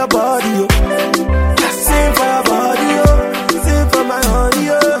 Dress for your body, yo. Sing for your body, yo. Sing for my honey,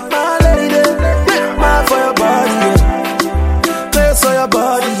 yo. My lady, mad for your body, yo. Dress for your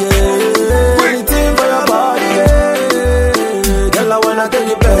body, yeah. Anything for your body, yeah. Girl, I wanna take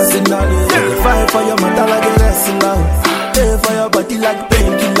you personal, yeah. Fight for your matter like a wrestler. Stay for your body like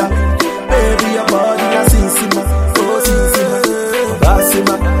painkiller. Baby, your body na sinsima. Oh, sinsima.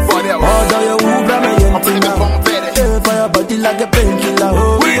 Basima. Although you ubra me yentina. Lay for your body like a painkiller. killer,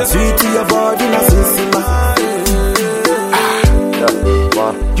 oh. Sweet to your body, na sissima.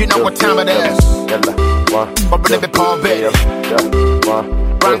 You know what time it is. But let me pump it.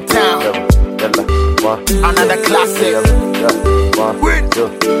 Run town. Another classic.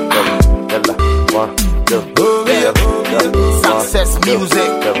 Success music.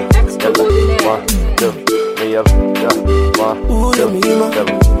 Ooh, yeah, me, ma.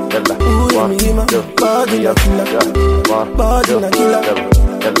 Ooh, yeah, me, ma. Body na killer. Body na killer.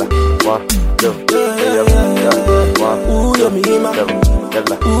 Ooh, yeah, me, ma.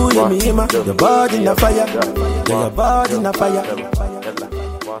 Ooh, yeah, me, ma. Your body na fire. Yeah, your body na fire.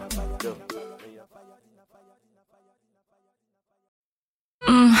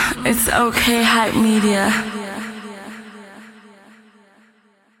 It's okay, hype media.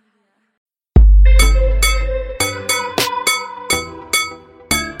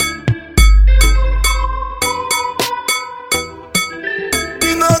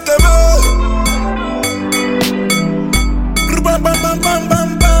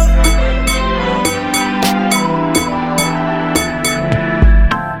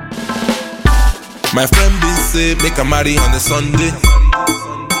 My friend be say make a marry on a Sunday.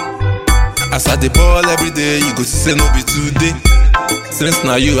 As I dey ball every day, you go say no be today. Since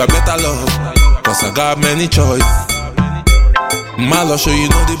now you a better love, cause I got many choice. My love show you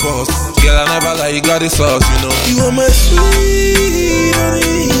know the boss. Girl, I never lie, you got the sauce, you know. You are my sweet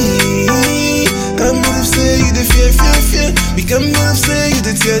honey. Can't believe say you the fear. We can't believe say you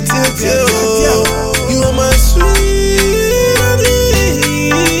the tear. Oh. You are my sweet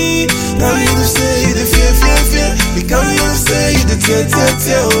honey. Can't believe say you the fear. We can't believe say you the tear.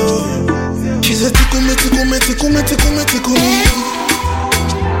 Oh. She said tickle me. She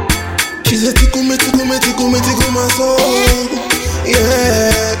said tickle me my soul.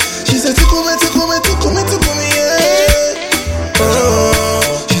 Yeah. She said tickle me, yeah.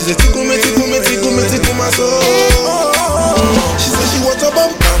 Oh. She said tickle me my soul. She said she want a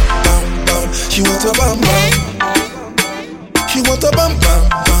bam. She want a bam. She want a bam.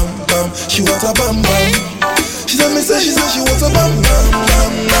 She want a bam. She said she want a bam.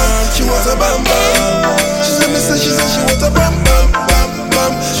 She want a bam. She said she want a bam.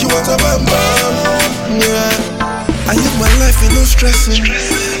 She want a bam. Yeah. I live my life in no stressing.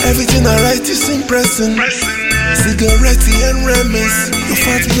 Everything I write is impressing. Cigarette and remiss. Your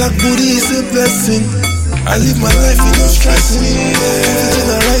fat black booty is a blessing. I live my life in no stressing. Everything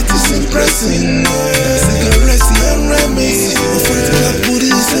I write is impressing. Cigarette and remiss. Your fat black booty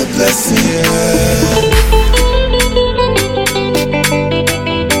is a blessing.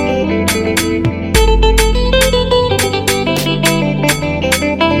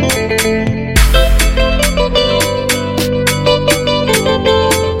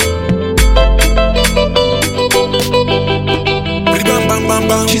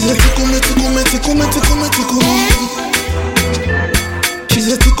 She said tickle me. She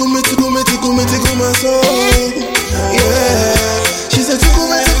said tickle me my soul. Yeah. She said tickle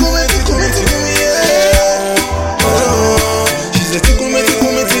me, yeah. Oh. She said tickle me my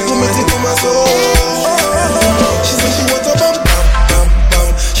soul. She said she want a bam.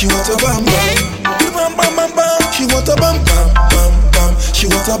 She want a bam. She want a bam. She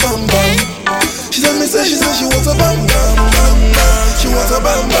want a bam. She said she want a bam. She want a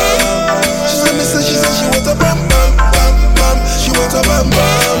bam. She said she want a bam. She want a bam.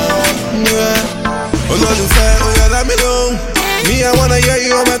 Yeah. Olólùfẹ́, ó yá dá mi lóhùn. Me, I wanna hear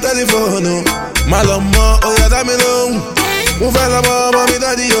you on my telephone. Má lọ mọ́, ó yá dá mi lóhùn. Mo fẹ́ lọ mọ ọmọ mi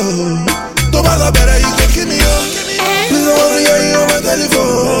dádì o. Tó bá lọ bẹ̀rẹ̀ yìí kò kí mi o. Please, I wanna hear you on my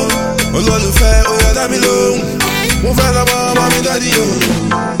telephone. Olólùfẹ́, ó yá dá mi lóhùn. Mo fẹ́ lọ mọ ọmọ mi dádì o.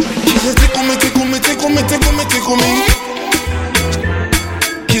 She said tickle me.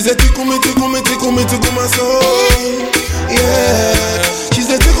 She said tickle me my soul. Yeah. She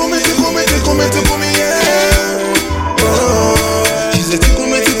said tickle me, yeah. Oh. She said tickle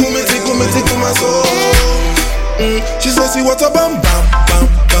me my soul. She said she want a bam.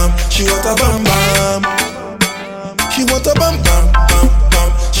 She want a bam. She want a bam.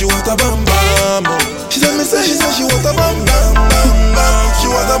 She want a bam. She said she want a bam. She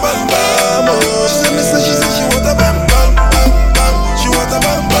want a bam. She said she want a bam. She want a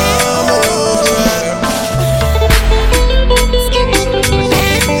bam.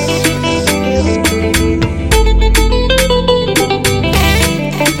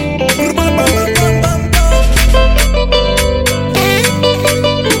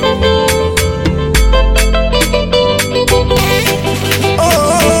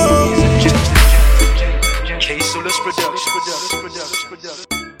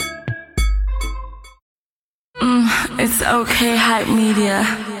 okay, hype media.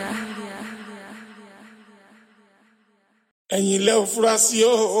 ẹ̀yin lẹ ò fura sí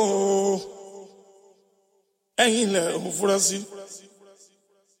o ẹ̀yin lẹ ò fura sí.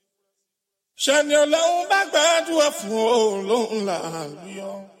 ṣẹ́ni ọlọ́run bá gbàdúrà fún o lóhùn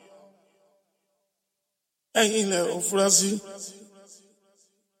làlùyọ. ẹ̀yin lẹ ò fura sí.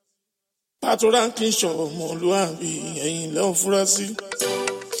 pàtó ránkì ṣọmọlúwàbí ẹ̀yin lẹ ò fura sí.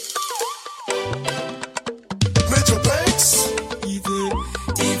 Metro Banks.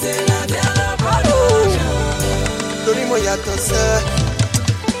 Torí mo yàtọ̀ sẹ́,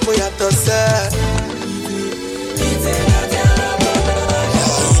 mo yàtọ̀ sẹ́.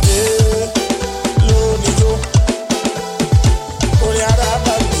 Àìdé lóníjó, orí ara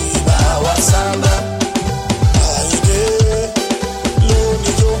bá mi bá wa sábà. Àìdé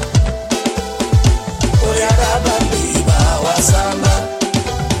lóníjó, orí ara bá mi bá wa sábà.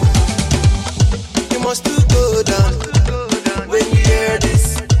 You must do go down when you hear this.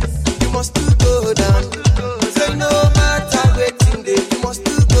 You must do go down. Say no matter waiting day, you must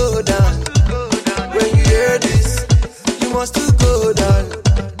do go down. When you hear this, you must do go down.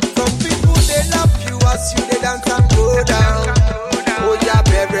 Some people they love you as you they dance and go down. Oh yeah,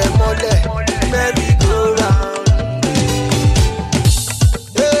 baby, mole, merry go round.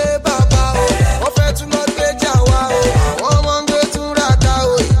 Hey Baba, oh, ofe tu no gbe jawa o. Àwọn ọmọ ń gbé tún rata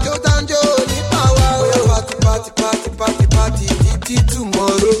o. Ìjó tanjo ní pàwá o. Party, party, party, party, party, títí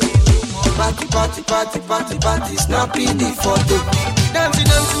tomorrow. Party, party, party, party, party, snapping the photo. Dancing,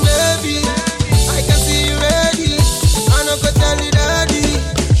 dancing, baby. I can see you ready. I know go tell you daddy.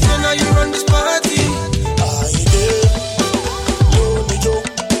 You know you run this party. Àìdé lóníjó,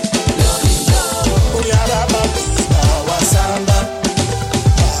 orí ara bá mi bá wa sábà.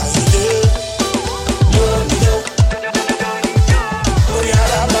 Àìdé lóníjó, orí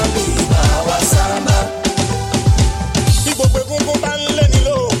ara bá mi bá wa sábà. Bí gbogbo egungun bá ń lé ní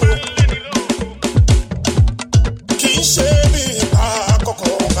lóko, kì í ṣe bí ipa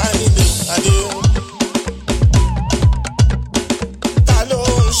àkọ́kọ́ Àìdé adé. Ta ló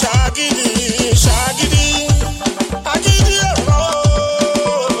ń ṣàgídí ṣàgídí? Agídí ẹ̀rọ.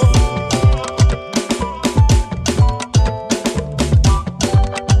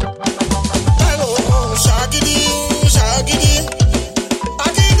 Ta ló ń ṣàgídí ṣàgídí?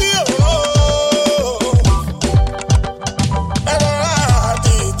 Agídí ẹ̀rọ. Ẹ̀rọ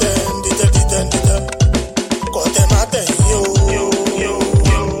dìtẹ̀ dìtẹ̀ dìtẹ̀ dìtẹ̀. Kò tẹ̀ má tẹ̀yìn o.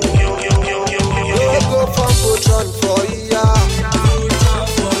 Go from Potron for iya.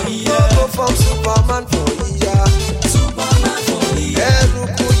 Go from Superman for iya.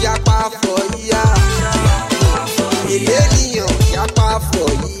 Eruku yapa for iya. Millennium yapa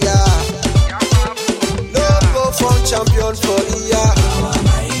for iya. Loko from champion for iya.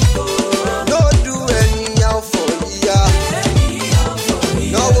 No do anyhow for iya.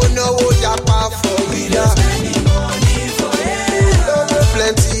 No yapa for iya. Loko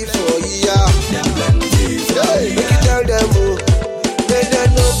plenty for iya. Hey, make you tell them oh. Make them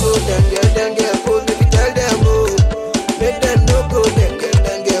no go then get cold. Make you tell them oh. Make them no go then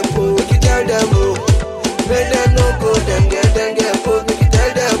get cold. Make you tell them oh. Make them no go then get cold. Make you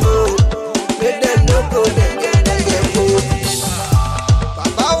tell them oh. Make them no go then get cold.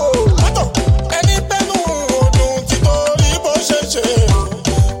 Baba oh. Mọ́tò ẹni pẹ́nu ọdún tí torí bó ṣe ṣe o,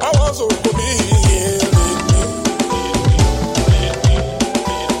 àwọn sòkò bí èrè ni.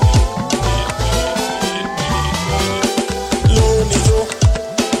 Lóníjó,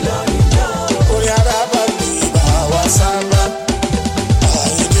 orí ara bá mi bá wa sábà.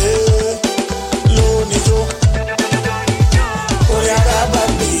 Àìdé lóníjó, orí ara bá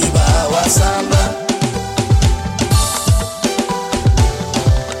mi bá wa sábà.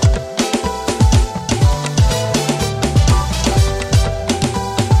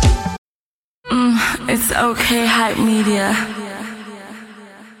 It's okay, hype media.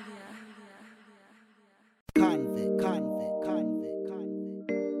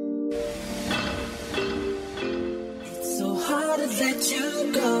 It's so hard to let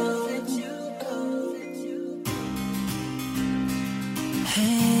you go.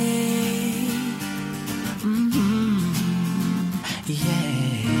 Hey,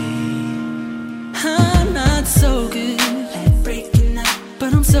 yeah. I'm not so good at breaking up,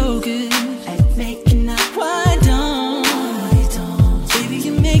 but I'm so good at making up. Why don't, baby,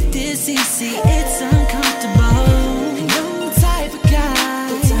 you make this easy? It's uncomfortable. And I'm the type of guy,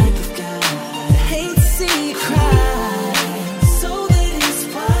 I hate to see you cry. So that is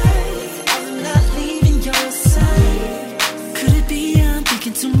why I'm not leaving your side. Could it be I'm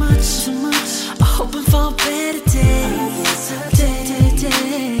thinking too much? Hoping for better days.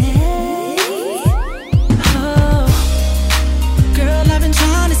 Oh,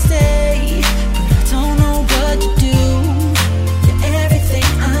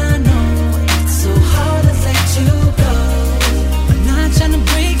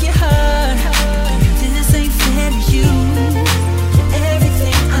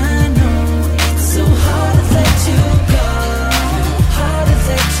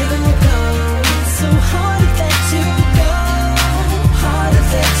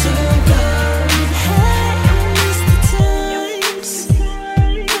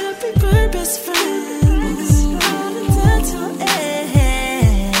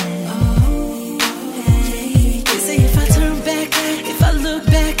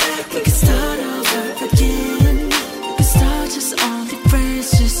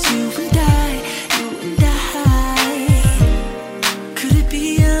 just you and I, you and I. Could it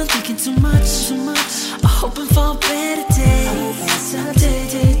be I'm thinking too much, too much? I'm hoping for better days, someday.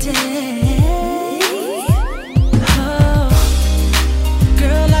 Oh,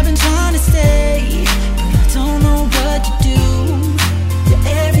 girl, I've been trying to stay, but I don't know what to do. You're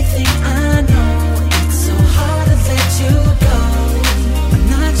everything I know. It's so hard to let you go. I'm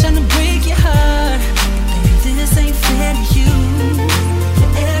not trying to break your heart, but baby, this ain't fair to you.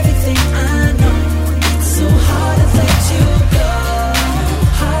 You're everything I know. It's so hard to let you go.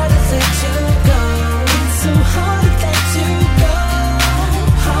 Hard to let you go. It's so hard to let you go.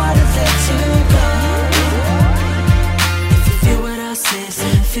 Hard to let you go. If you feel what I say,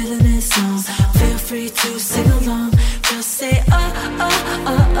 feeling this song, feel free to sing along. Just say oh, oh,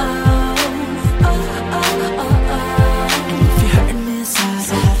 oh, oh, oh, oh, oh, oh. And if you're hurting me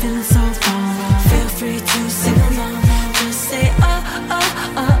inside, feeling so wrong, feel free to sing along. Just say oh, oh,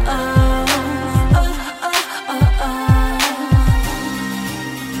 oh, oh, oh, oh, oh, oh.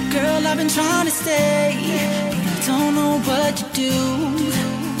 Girl, I've been trying to stay, but I don't know what to do.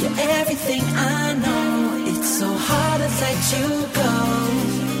 You're everything I know. It's so hard to let you go.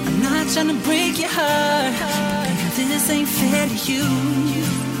 I'm not trying to break your heart, baby, this ain't fair to you.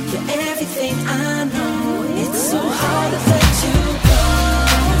 You're everything I know. It's so hard to let you go.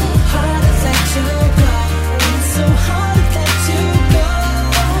 Hard to let you go. It's so hard to let you go.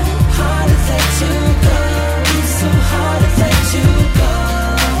 Hard to let you go. It's so hard to let you go.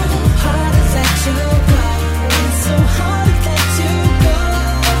 Hard to let you go. It's so hard to let you go.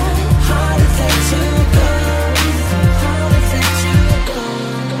 Hard to let you go. It's so hard to let you go.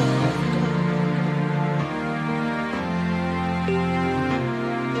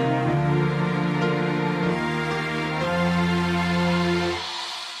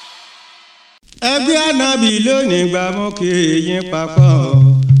 ẹgbẹ́ ànábì lónìí gbà mú kí yín papọ̀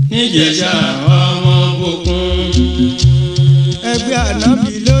níjẹ̀ṣà ọmọ bòkun. ẹgbẹ́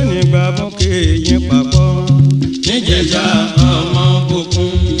ànábì lónìí gbà mú kí yín papọ̀ níjẹ̀ṣà ọmọ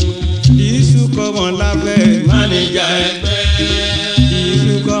bòkun. ìṣù kọ́mọ lábẹ́ máníjà ẹgbẹ́.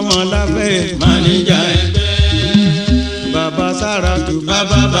 ìṣù kọ́mọ lábẹ́ máníjà ẹgbẹ́. bàbá Sàràtù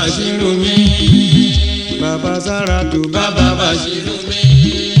bàbá Bàṣírù mi. bàbá Sàràtù bàbá Bàṣírù mi.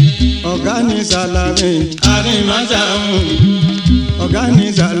 ọ̀gá ní Sàlámì Àrímásàún. ọ̀gá ní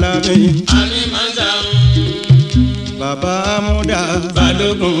Sàlámì Àrímásàún. bàbá Amúdà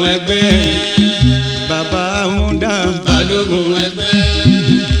balógun ẹgbẹ́. bàbá Amúdà balógun ẹgbẹ́.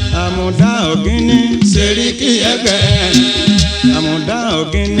 Àmúdà Ògínní sẹ́ríkì ẹgbẹ́. Àmúdà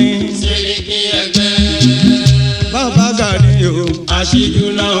Ògínní sẹ́ríkì ẹgbẹ́. bàbá Gàníyò aṣíjú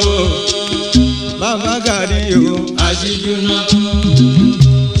náà o. bàbá Gàníyò aṣíjú náà o.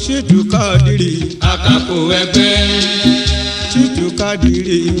 Ṣítù Kádírì àkàkò ẹgbẹ́. Ṣítù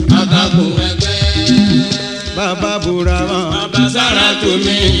Kádírì àkàkò ẹgbẹ́. bàbá Bùràmọ́ bàbá Sàràtù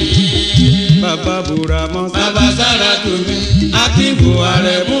mi. bàbá Bùràmọ́ bàbá Sàràtù mi. Akíbù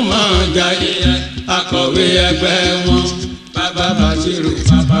Àrẹ̀mú máa jayé akọ̀wé ẹgbẹ́ wọn. bàbá Bàṣírù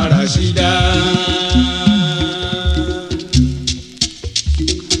bàbá Ràṣídà.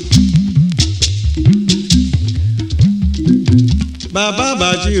 bàbá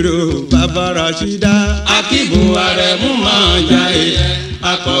Bàṣírù bàbá Ràṣídà. Akíbù Àrẹ̀mú máa jayé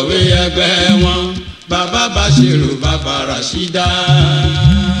akọ̀wé ẹgbẹ́ wọn. bàbá Bàṣírù bàbá Ràṣídà.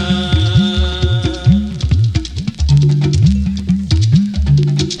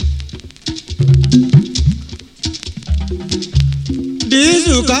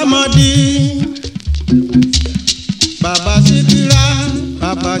 dísù kámọ́dí. bàbá Síkírà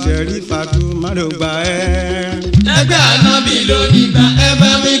bàbá Ṣẹ̀rífàtù mádògbà ẹ̀. ẹgbẹ́ ànábì ló nígbà ẹ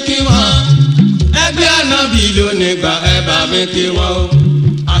bá mi kí wọn. ẹgbẹ́ ànábì ló nígbà ẹ bá mi kí wọn o.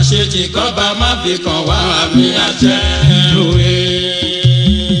 àṣetì kọ́ba má fi kàn wá àmì àṣẹ òwe.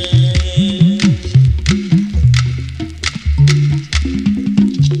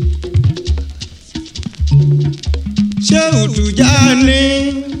 ṣé òtújà ní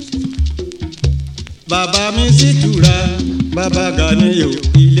bàbá mi sì tura bàbá Gàníyò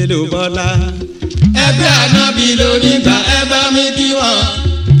ilé ló bọ́lá. ẹgbẹ́ ànábì ló nígbà ẹ bá mi kí wọn.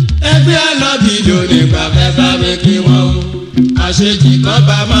 ẹgbẹ́ ànábì ló nígbà ẹ bá mi kí wọn o. àṣetì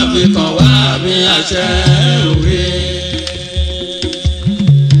kọ́ba má fi kàn wá àmì àṣẹ òwe.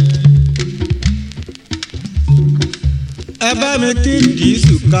 ẹ bá mi kí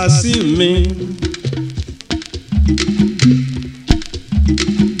Dísù Kásìm mi.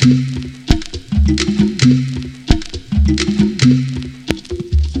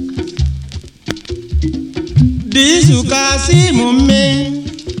 Dísù Kásìm mi.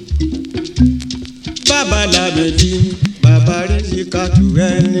 bàbá Lámìdí bàbá bàbá rí síkàtù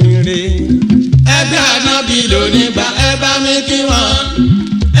ẹni rè. ẹgbẹ́ ànábì ló nígbà ẹ bá mi kí wọn.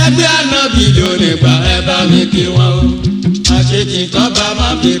 ẹgbẹ́ ànábì ló nígbà ẹ bá mi kí wọn o. àṣetì kan bá má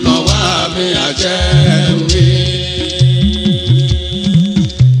fi kàn wá mi àṣẹ òwe.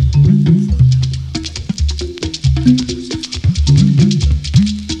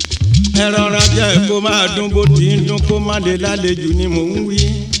 ẹ rọra jẹ́ kó máa dún bó ti ń dún kó má lè lálejò ni mò ń wí.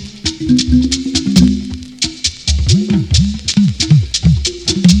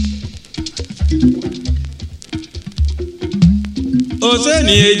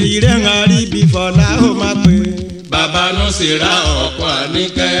 òsèǹì èjì rẹ̀ ń rí bí fọlá ó máa pè. bàbá ló sì ra ọkọ̀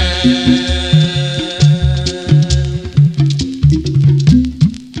àníkẹ́.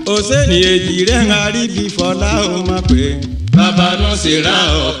 òsèǹì èjì rẹ̀ ń rí bí fọlá ó máa pè. bàbá ló sì ra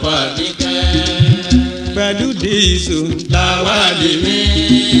ọkọ̀ àníkẹ́. pẹ̀lú díìsù làwa lè mí.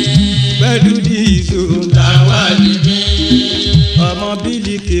 pẹ̀lú díìsù làwa lè mí. ọmọ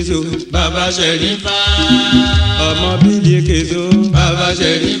bílí kìsò bàbá ṣẹ̀rífà. ọmọ bílí kìsò bàbá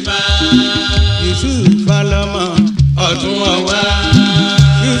ṣẹ̀rífà. yusuf falọmọ ọdún ọwá.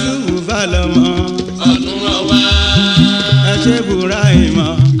 yusuf falọmọ ọdún ọwá. ẹ ṣe burahima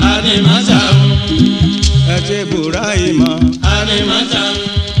animasaun. ẹ ṣe burahima animasaun.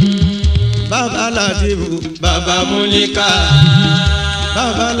 bàbá latifu bàbá múlíkà.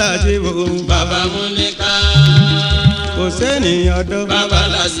 bàbá latifu bàbá múlíkà. kò sẹ́niyàn dán. bàbá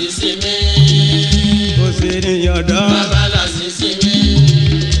làṣìṣì mi. kò sẹ́niyàn dán. bàbá làṣìṣì mi.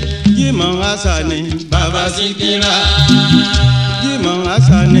 Jímọ̀ Hasani. bàbá Síkírà. Jímọ̀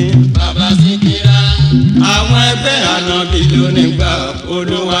Hasani. bàbá Síkírà. àwọn ẹgbẹ́ ànábì ló nígbà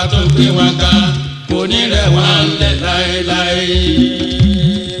olúwa tó gbé wọn ká kò ní rẹ̀ wọ́n lẹ̀ láéláé.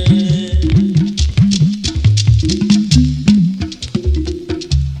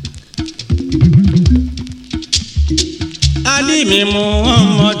 alimi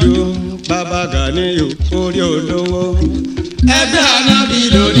muhammadu baba ganiyu orí olówó. ẹgbẹ́ ànábì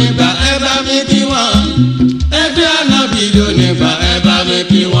ló nígbà ẹ bá mi kí wọn. ẹgbẹ́ ànábì ló nígbà ẹ bá mi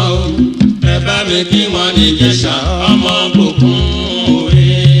kí wọn o. ẹ bá mi kí wọn ní Ìjẹ̀ṣà ọmọ Bòkun òwe.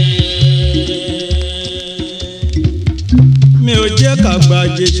 mi ò jẹ́ kàgbà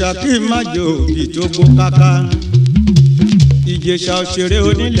Ìjẹ̀ṣà kí n má jò òbí tó gbó káká. Ìjẹ̀ṣà òṣèré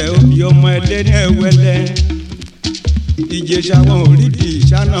onílẹ̀ òbí ọmọ ẹlẹ́ni ẹ̀wẹ́lẹ́. Ìjẹ̀ṣà wọn ò rí di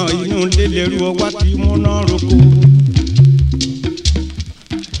ìṣáná inú lélẹ́rú ọwá tí múná roko.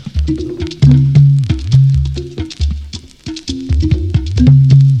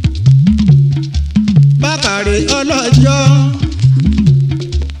 Bákàrè ọlọ́jọ́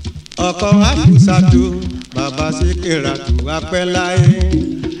ọkọ̀ àfúsàtò bàbá Síkírátù apẹ́láyé.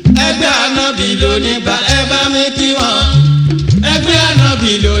 ẹgbẹ́ ànábì ló nígbà ẹ bá mi kí wọn. ẹgbẹ́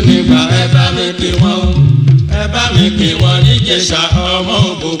ànábì ló nígbà ẹ bá mi kí wọn o. ẹ bá mi kí wọn ní Ìjẹ̀ṣà ọmọ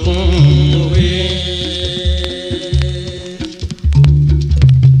Bòkun òwe.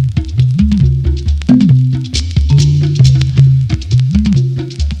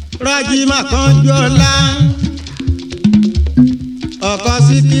 Rájímà kan jọlá ọkọ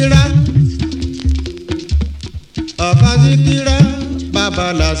Síkírà. ọkọ Síkírà bàbá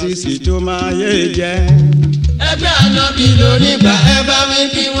Làṣìṣì tó máa yé jẹ. ẹgbẹ́ ànábì ló nígbà ẹ bá mi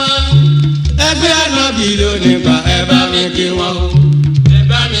kí wọn. ẹgbẹ́ ànábì ló nígbà ẹ bá mi kí wọn o. ẹ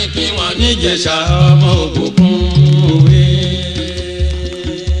bá mi kí wọn ní Ìjẹ̀ṣà ọmọ Bòkun òwe.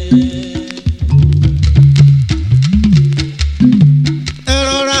 ẹ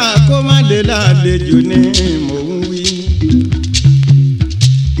rọra kó má lè lálejò ní mò ń wí.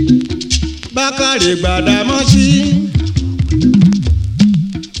 Bákàrè Gbàdámọ́sí.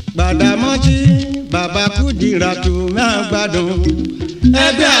 Gbàdámọ́sí bàbá Kúdírátù máa gbádùn.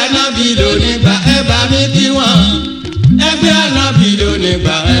 ẹgbẹ́ ànábì ló nígbà ẹ bá mi kí wọn. ẹgbẹ́ ànábì ló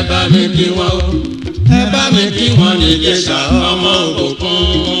nígbà ẹ bá mi kí wọn o. ẹ bá mi kí wọn ní Ìjẹ̀ṣà ọmọ Bòkun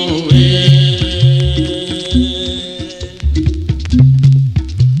òwe.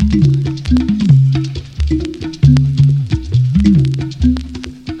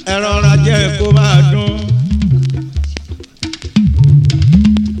 ẹ rọra jẹ́ kó máa dún.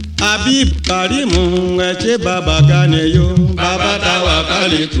 Habib Karimu ẹ ṣe bàbá Ganiyu. bàbá táwa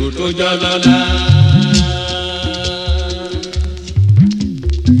kálí tó tó jọ lọ́la.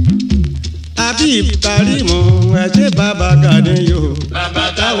 Habib Karimu ẹ ṣe bàbá Ganiyu. bàbá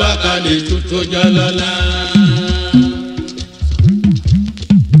táwa kálí tó tó jọ lọ́la.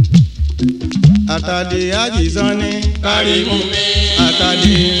 Àtàdé Àjìsánní. Karimu mi.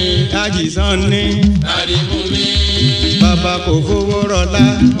 Àtàdé Àjìsánní. Karimu mi. Bàbá kò fowó rọlá.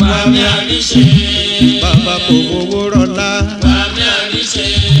 wà mí àríṣe. bàbá kò fowó rọlá. wà mí àríṣe.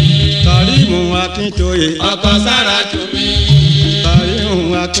 Karimu Bàríhùn Akíntóye. Ọkọ sára tù mí.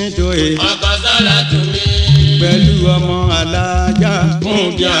 Bàríhùn Akíntóye. Ọkọ sára tù mí. Pẹ̀lú ọmọ alájà.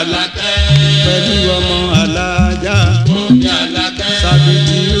 Fúnkẹ́ Àlàkẹ́. Pẹ̀lú ọmọ alájà. Fúnkẹ́ Àlàkẹ́.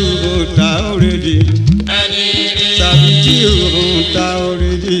 Sàbìtìrù ta òrèdè. Ẹni rí. Sàbìtìrù ta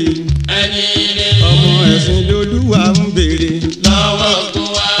òrèdè. Ẹni rí. Ọmọ ẹ̀sìn lolúwa ń béèrè. Lọ́wọ́ kún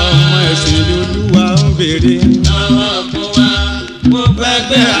wá. Ọmọ ẹ̀sìn lolúwa ń béèrè. Lọ́wọ́ kún wá. Gbogbo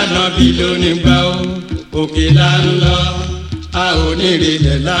ẹgbẹ́ ànábì ló ní gbà ó. Òkè là ń lọ. A ò ní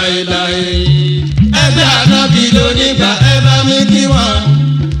ìrẹ̀lẹ̀ láéláé. Ẹgbẹ́ ànábì ló ní gbà ẹ bá mi kí wọ́n.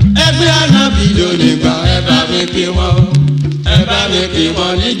 Ẹgbẹ́ ànábì ló ní gbà ẹ bá mi kí wọ́n. Ẹ bá mi kí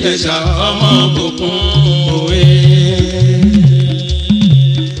wọ́n níjẹ̀ṣà ọmọ òkùnkùn òwe.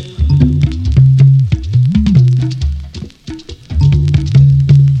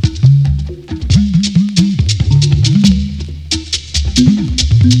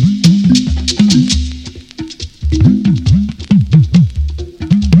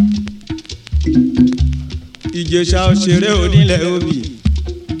 Ìjẹ̀ṣà òṣèré onílẹ̀ obì.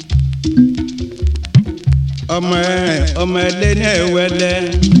 Ọmọ ẹlẹ́ni ẹ̀wẹ́lẹ́.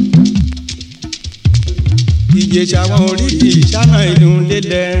 Ìjẹ̀ṣà wọn orí ìṣáná ìlú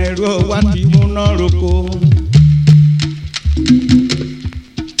lélẹ̀ ẹ̀rọ wá ti múná roko.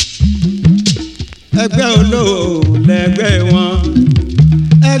 Ẹgbẹ́ olóò lẹ́gbẹ́ wọn.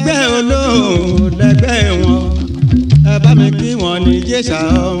 Ẹgbẹ́ olóò lẹ́gbẹ́ wọn. Ẹ bá mi kí wọn ní Ìjẹ̀ṣà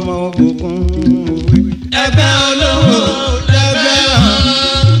ọmọ òkùnkùn. Ẹgbẹ́ olówó lẹ́gbẹ́ wọn.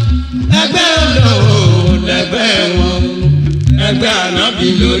 Ẹgbẹ́ olówó lẹ́gbẹ́ wọn. Ẹgbẹ́ ànábì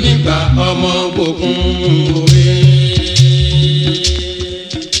ló nígbà ọmọ òkùnkùn òwe.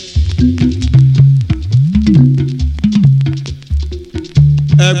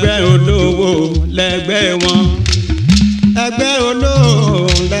 Ẹgbẹ́ olówó lẹ́gbẹ́ wọn. Ẹgbẹ́ olówó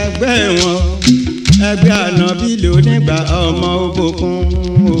lẹ́gbẹ́ wọn. Ẹgbẹ́ ànábì ló nígbà ọmọ òkùnkùn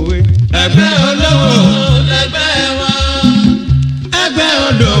òwe. Ẹgbẹ́ olówó lẹ́gbẹ́ wọn. Ẹgbẹ́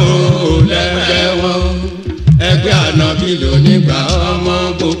olówó lẹ́gbẹ́ wọn. Ẹgbẹ́ ànábì ló nígbà ọmọ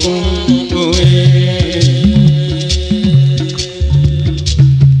òkùnkùn òwe.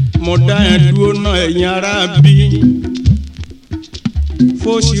 Mo dá ẹ dúró náà ẹ̀yin ará bí.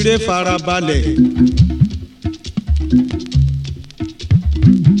 Fóṣìré farabalẹ̀.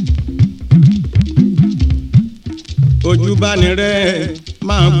 Ojúbánirẹ́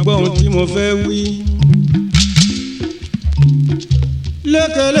máa gbọ́ ohun tí mo fẹ́ wí.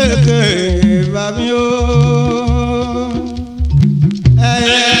 Lékeleke bàbí o.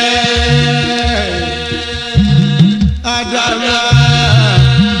 Ẹyẹ àdàbà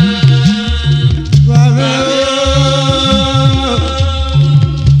bàbí o.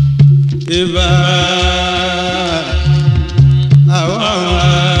 Ìbà àwọn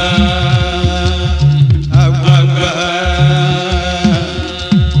àgbààgbà.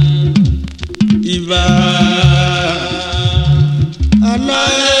 Ìbà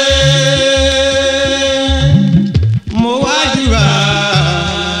aláyé mo wá jìbà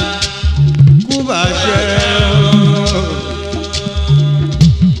kúbà ṣe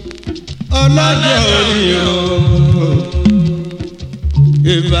ọlọ́jọ́ orí o.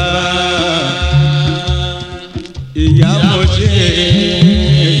 Ìbà ìyá mo ṣe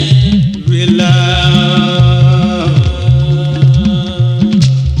fìlà.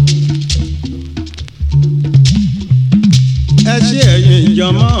 Ẹ ṣé ẹ̀yin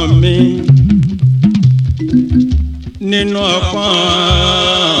ìjọmọ́ mi nínú ọpọ́n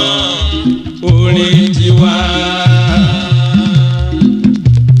orin tiwa.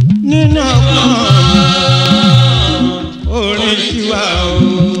 Nínú ọpọ́n orin tiwa o.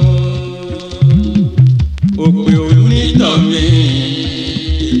 Òpè onítọ̀ mi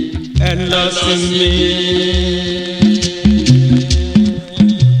ẹ lọ sí mi.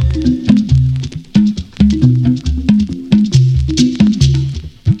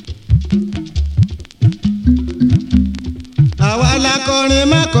 Àwa lakọrin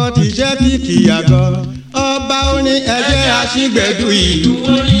mákọ ti jẹ́ kí kìyàgọ́. Ọba orin ẹgbẹ́ aṣígbẹ̀dù ìlú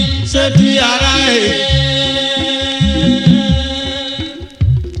orin ṣé ti ara ẹ̀.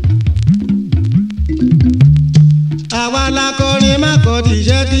 Àwa lakọrin mákọ ti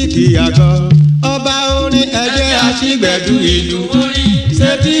jẹ́ kí kìyàgọ́. Ọba orin ẹgbẹ́ aṣígbẹ̀dù ìlú orin ṣé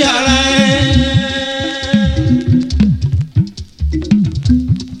ti ara ẹ̀.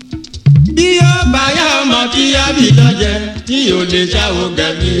 Bí ó bá yá ọmọ tí yá bì lọ́jẹ́ tí ò lè ṣàwò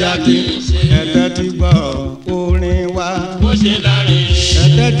gẹ̀bí akin. Ẹ̀tẹ́ ti gbọ́ orin wa. Bó ṣe lárinrin.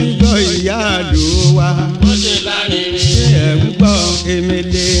 Ẹ̀tẹ́ ti gbọ́ ìyá àdó wa. Bó ṣe lárinrin. Ṣé ẹ̀ ń gbọ́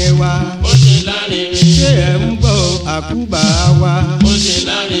emele wa? Bó ṣe lárinrin. Ṣé ẹ̀ ń gbọ́ àkúbà wa? Bó ṣe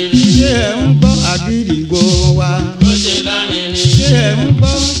lárinrin. Ṣé ẹ̀ ń gbọ́ àgídìgbò wa. ó ṣe lárinrin. ṣé ẹ̀ ń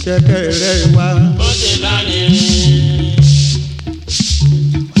gbọ́ ṣẹ̀kẹ̀rẹ̀ wa. ó ṣe lárinrin.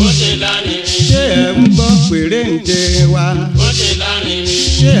 ó ṣe lárinrin. ṣé ẹ̀ ń gbọ́ péréǹde wa. ó ṣe lárinrin.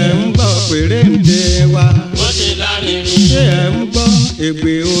 ṣé ẹ̀ ń gbọ́ péréǹde wa. ó ṣe lárinrin. ṣé ẹ̀ ń gbọ́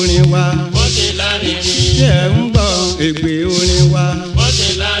ègbè orin wa. ó ṣe lárinrin. ṣé ẹ̀ ń gbọ́ ègbè orin wa. ó ṣe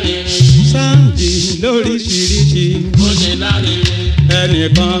lárinrin. sáǹdì lóríṣiríṣi. ó ṣe lárinrin.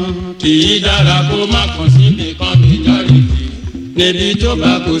 ẹnìkan kì í dára kó má kàn síbi kan majority. níbi tó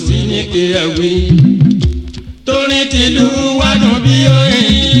bá kò sí ní kí ẹ wí. torin tìlú wádùn bí oyin.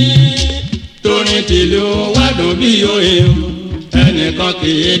 torin tìlú wádùn bí oyin. ẹnìkan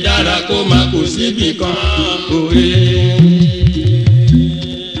kì í dára kó má kò síbi kan òye.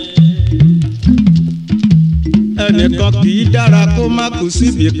 ẹnìkan kì í dára kó má kù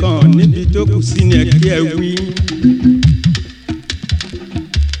síbi kan níbi tó kù sí ni kí ẹ wí.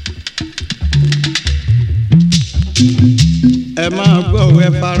 ẹ máa gbọ́ ẹ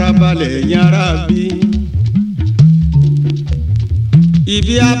farabalẹ̀ yàrá bí.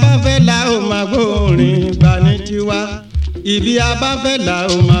 ibi abáfẹ́ la ó máa gbórin gbà ní tiwa. ibi abáfẹ́ la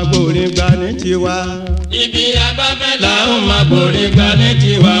ó máa gbórin gbà ní tiwa. ibi abáfẹ́ la ó máa gbórin gbà ní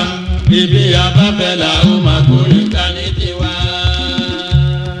tiwa. ibi abáfẹ́ la ó máa gbórin gbà ní tiwa.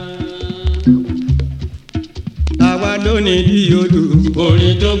 àwa ló ní díyodù.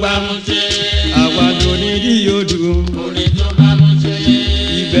 orin tó gbámú ṣe. àwa ló ní díyodù. orin tó gbámú ṣe.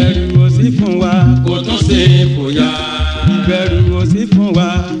 ìbẹ̀rù ò sí fún wa. kò tún ṣe fòyà. ìbẹ̀rù ò sí fún wa.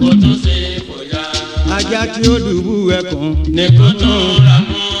 kò tún ṣe fòyà. ajá tí ó dùbú ẹkùn. ní kò tún ra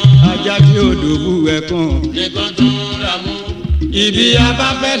mú. ajá tí ó dùbú ẹkùn. ní kò tún ra mú. ibi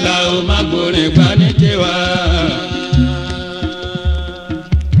abáfẹ́ la ó máa gbórin gbà ní tiwa.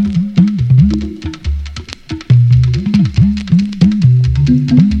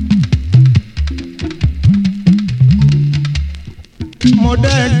 mo dá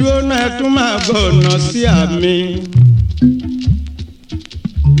ẹ dúró náà ẹ tún máa gbọ̀nà sí àmì.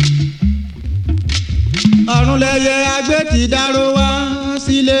 ọ̀run lẹyẹ agbé ti dáró wá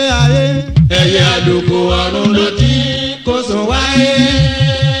sílé ayé. ẹyẹ àlùkò ọ̀run ló ti kó sùn wáyé.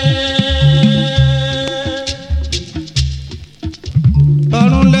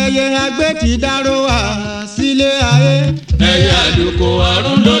 ọ̀run lẹyẹ agbé ti dáró wá sílé ayé. ẹyẹ àlùkò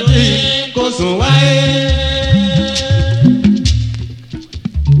ọ̀run ló ti kó sùn wáyé.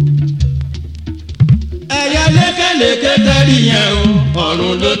 lékè tẹ́rì yẹn o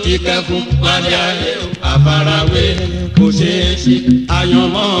ọ̀run ló ti kẹfún wálé ayé o àfarawé kò ṣeé ṣe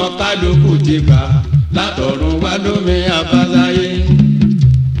àyànmọ́ kálukú ti gbà látọ̀run wá lómi àbáláyé.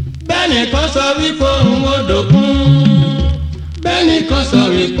 bẹ́ẹ̀ni kan sọ wípé òun ó dòkun bẹ́ẹ̀ni kan sọ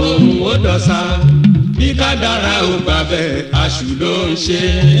wípé òun ó dọ̀sà bí kádàrá ò gbà bẹ́ẹ̀ àṣù ló ń ṣe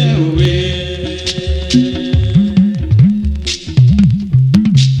òwe.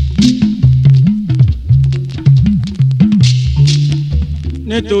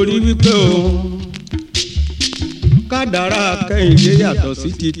 nítorí wípé o kádàrá kẹ́hìndé yàtọ̀ sí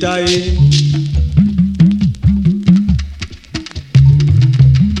ti táyé.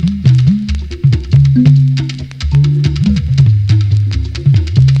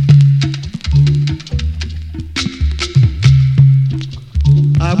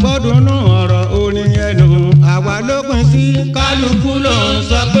 àgbọ́dúnú ọ̀rọ̀ orin ẹnu àwa ló pín sí. kálukú ló ń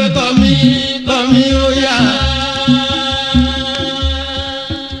sọ pé kọ́mí kọ́mí ó yá.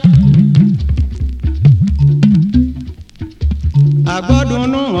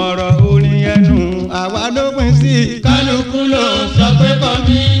 àgbọ́dúnú ọ̀rọ̀ orin ẹnu àwa ló pín sí. kálukú ló ń sọ pé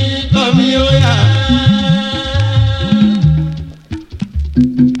kọ́mí kọ́mí ó yá.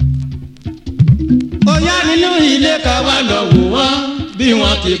 ó yá nínú ilé ká wá lọ wò wọ́n bí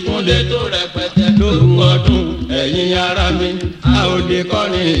wọ́n ti kúnlé tó rẹpẹtẹ lóru ọdún ẹ̀yin ará mi a ò lè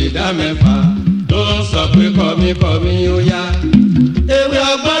kọrin ìdá mẹ́fà tó ń sọ pé kọ́mí kọ́mí ó yá. ewé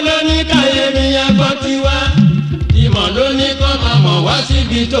ọgbọ́n ló ní káyé mi agbọ́n ti wá ìmọ̀ ló ní kọ́ máa mọ̀ wá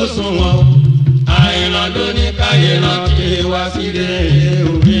síbi tó sunwọ̀n àìràn ló ní káyé ràn kí wá sílé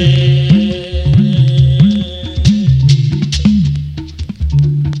òwe.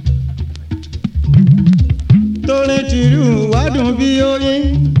 torin tìlú wádùn bí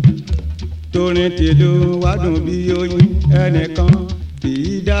oyin torin tìlú wádùn bí oyin ẹnìkan kì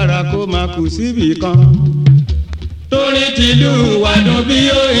í dára kó máa kù síbì kan. torin tìlú wádùn bí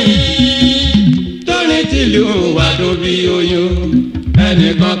oyin torin tìlú wádùn bí oyin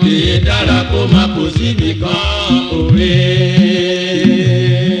ẹnìkan kì í dára kó máa kù síbì kan òwe.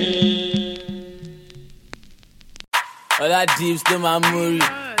 ọlá dips ló máa múrì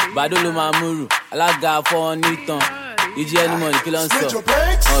bàdó ló máa múrù alága fọwọn nìtàn EG any money, kill on stop.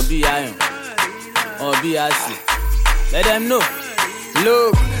 On be iron. On be icy. Let them know.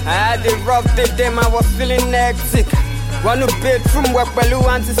 Look, I had a rough day, then I was feeling hectic. One bedroom work below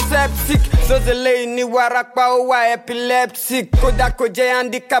antiseptic. So the lady warapa owa epileptic. Koda koje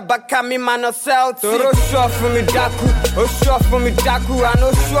handicap bakami mano Celtic. Oh sure for me daku, oh sure for me daku, and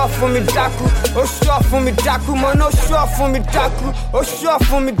oh sure for me daku, oh sure for me daku, man oh sure for me daku, oh sure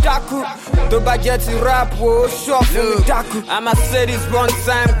for me daku. To budget rap, oh sure for me daku. I'ma say this one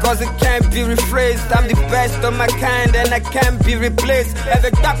time, cause it can't be rephrased. I'm the best of my kind and I can't be replaced. Ever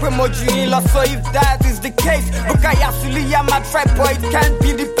daku moju in lost, so if that is the case, Bukayasu I'm a trap boy, it can't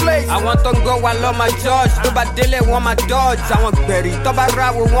be the place. I want to go, I love my judge. To bad daily, want my dodge. I want berry. To bad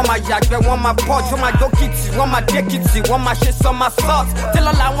raw, want my yak, want my porch. Want my go kitty, want my dick kitty, want my shit on my socks. Tell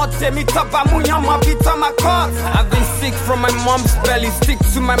all I want, tell me top, I'm on my beat on my cars. I've been sick from my mom's belly. Stick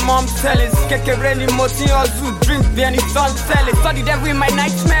to my mom's telling. Keke reni moti ozu, drink beer, it's on selling. Study that with my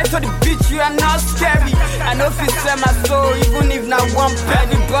nightmare, so the bitch, you are not scary. I know if you sell my soul, even if not one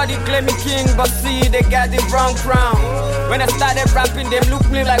penny. Body claim me king, but see, they got the wrong crown. When I started rapping, they look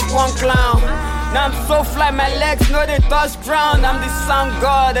me like one clown. Now I'm so fly, my legs know they touch ground. I'm the sound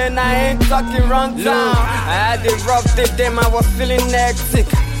god and I ain't talking wrong down. I had a rough day, then I was feeling hectic.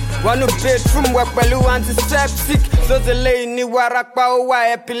 One bedroom work below antiseptic. So the lady warapa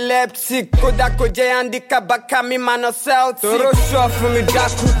owa epileptic. Koda koje handicap bakami mano Celtic. Oh sure for me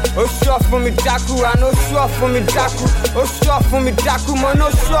daku, oh sure for me daku, and oh sure for me daku, oh sure for me daku, man oh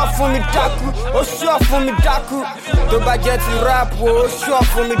sure for me daku, oh sure for me daku. To budget rap, oh sure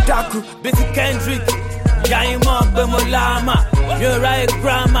for me daku. Busy Kendrick. Yaimo Bemolama, you're right,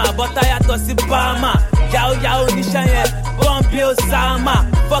 grandma, but I had to see Bama. Yao Yao Nishaye, Bombay Osama,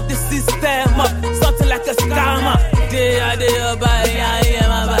 fuck the system up, something like a scammer. Day I am a body, I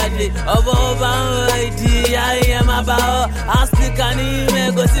am about. I still can't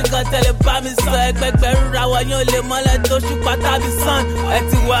even go see Cotel Bami, so I expect Berra, you live my little Shupatabi son.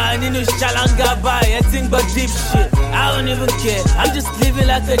 Etiwan in Shalanga by, I think but deep shit. I don't even care, I'm just living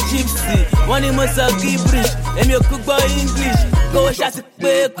like a gypsy. One in myself, let me cook boy English. Go and shot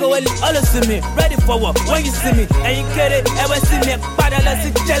it, go and all see me. Ready for what? When you see me, and you get it, ever see me, but I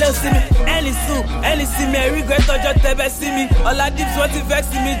see jealous see me. Any see me, I regret or just ever see me. All I did was to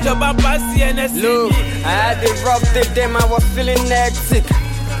vex me, job and pass CNS. Look, I had a rough day, then I was feeling hectic.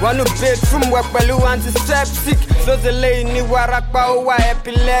 One bedroom work below antiseptic. So the lady warapa owa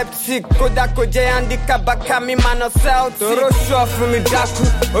epileptic. Koda koje handicap bakami mano Celtic. Oh sure for me daku,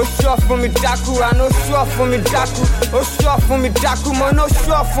 oh sure for me daku, and oh sure for me daku, oh sure for me daku, man oh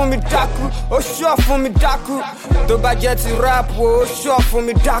sure for me daku, oh sure for me daku. To budget rap, oh sure for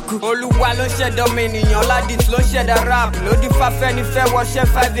me daku. Oluwa lo ṣe dominion, ladit lo ṣe da rap. Lodi fa feni fe washe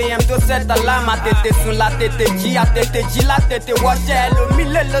 5 AM to set alarm. Tete sun la tete ji, a tete ji la tete washe.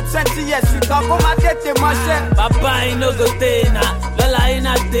 Elomile lo 20 years, we can go ma tete mashe. Papa ino go tena, lola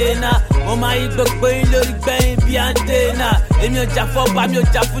ina tena. Mama igbo gbeyin lórí gbẹ̀yìn bí antena. Èmi ò jà fọ́ bá mi ò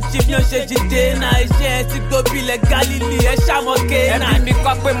jà fún chief mi ò ṣe jí dena. Iṣẹ́ ẹ ti gbóbilẹ̀ Galilee ẹ ṣàmọ̀ kéèna. Ẹbí mi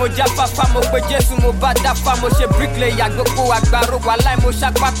kọ́ pé mo já fáfá, mo pe Jésù mo bá dáfá. Mo ṣe bricklayer gbogbo àgbàro wà láì mo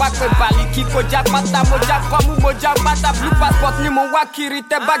ṣàpápá pé bàlíkì kò já pátá. Mo já kọ́mú mo já bátá. Blue passport ni mo wá kiri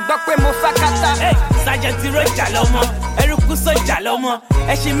tẹ́ bá gbọ́ pé mo fẹ́ kátá. Sergeant Roja lọ́mọ, eruku sójà lọ́mọ.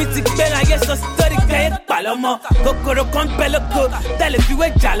 Ẹṣin mi ti gbé láyé sọ sítórí gbẹ́yẹ́ pa lọ́mọ. Kòkòrò kan bẹ́ lóko, tẹ́lẹ̀ fi wé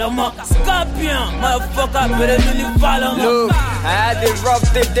jà lọ́mọ. Scorpion, motherfucker, better really follow me. Look, I had a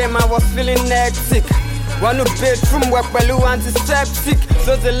rough day, then I was feeling hectic. One bedroom work below antiseptic.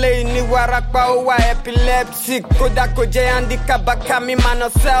 So the lady warapa owa epileptic. Koda koje handicap bakami mano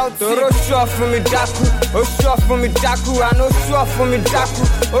Celtic. Oh sure for me daku, oh sure for me daku, and oh sure for me daku,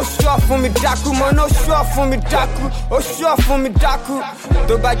 oh sure for me daku, man oh sure for me daku, oh sure for me daku.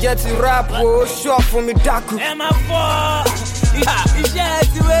 To budget rap, oh sure for me daku. Am I for? Iṣẹ́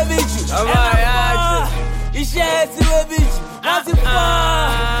ti wé bí jù. Iṣẹ́ ti wé bí jù. Wọ́n ti fọ́.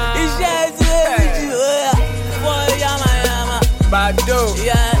 Iṣẹ́ ti wé bí jù. Fọ́ yama. Bado.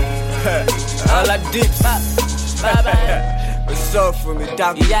 All I did. What's up for me,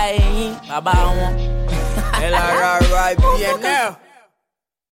 Daku? Ìyá ẹ̀yìn, bàbá wọn. LRRIBNL.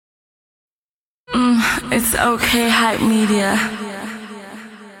 It's okay, hype media.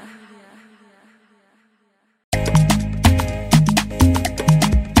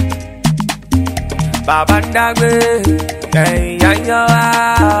 Baba Dagwe,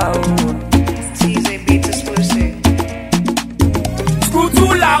 TZ Beats exclusive. Skutu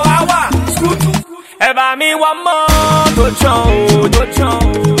la wawa, skutu. Eba mi wa mo to chon.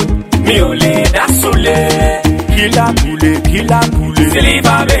 Mi ò lè dá sólé. Kila kule.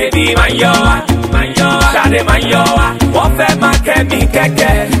 Silver baby, man yo wa. Shade man yo wa. wọ́n fẹ́ máa kẹ́ mi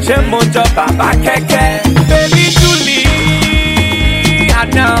kẹ́kẹ́ ṣé mo jọ bàbá kẹ́kẹ́. Baby Julie, I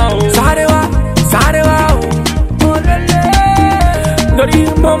know. Sáré wá o. Lórí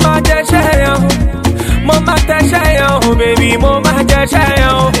mo máa jẹ ṣẹ́yàn, mo máa tẹ ṣẹ́yàn o, baby mo máa jẹ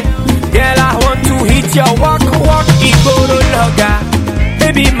ṣẹ́yàn o. Girl, I want to hit your walk, ìgboro lọ́gà.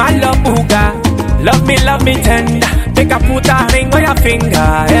 Baby, my love booga. Love me tender. Make a put a ring on your finger.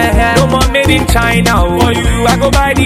 Yeah. No more made in China. For you, I go buy the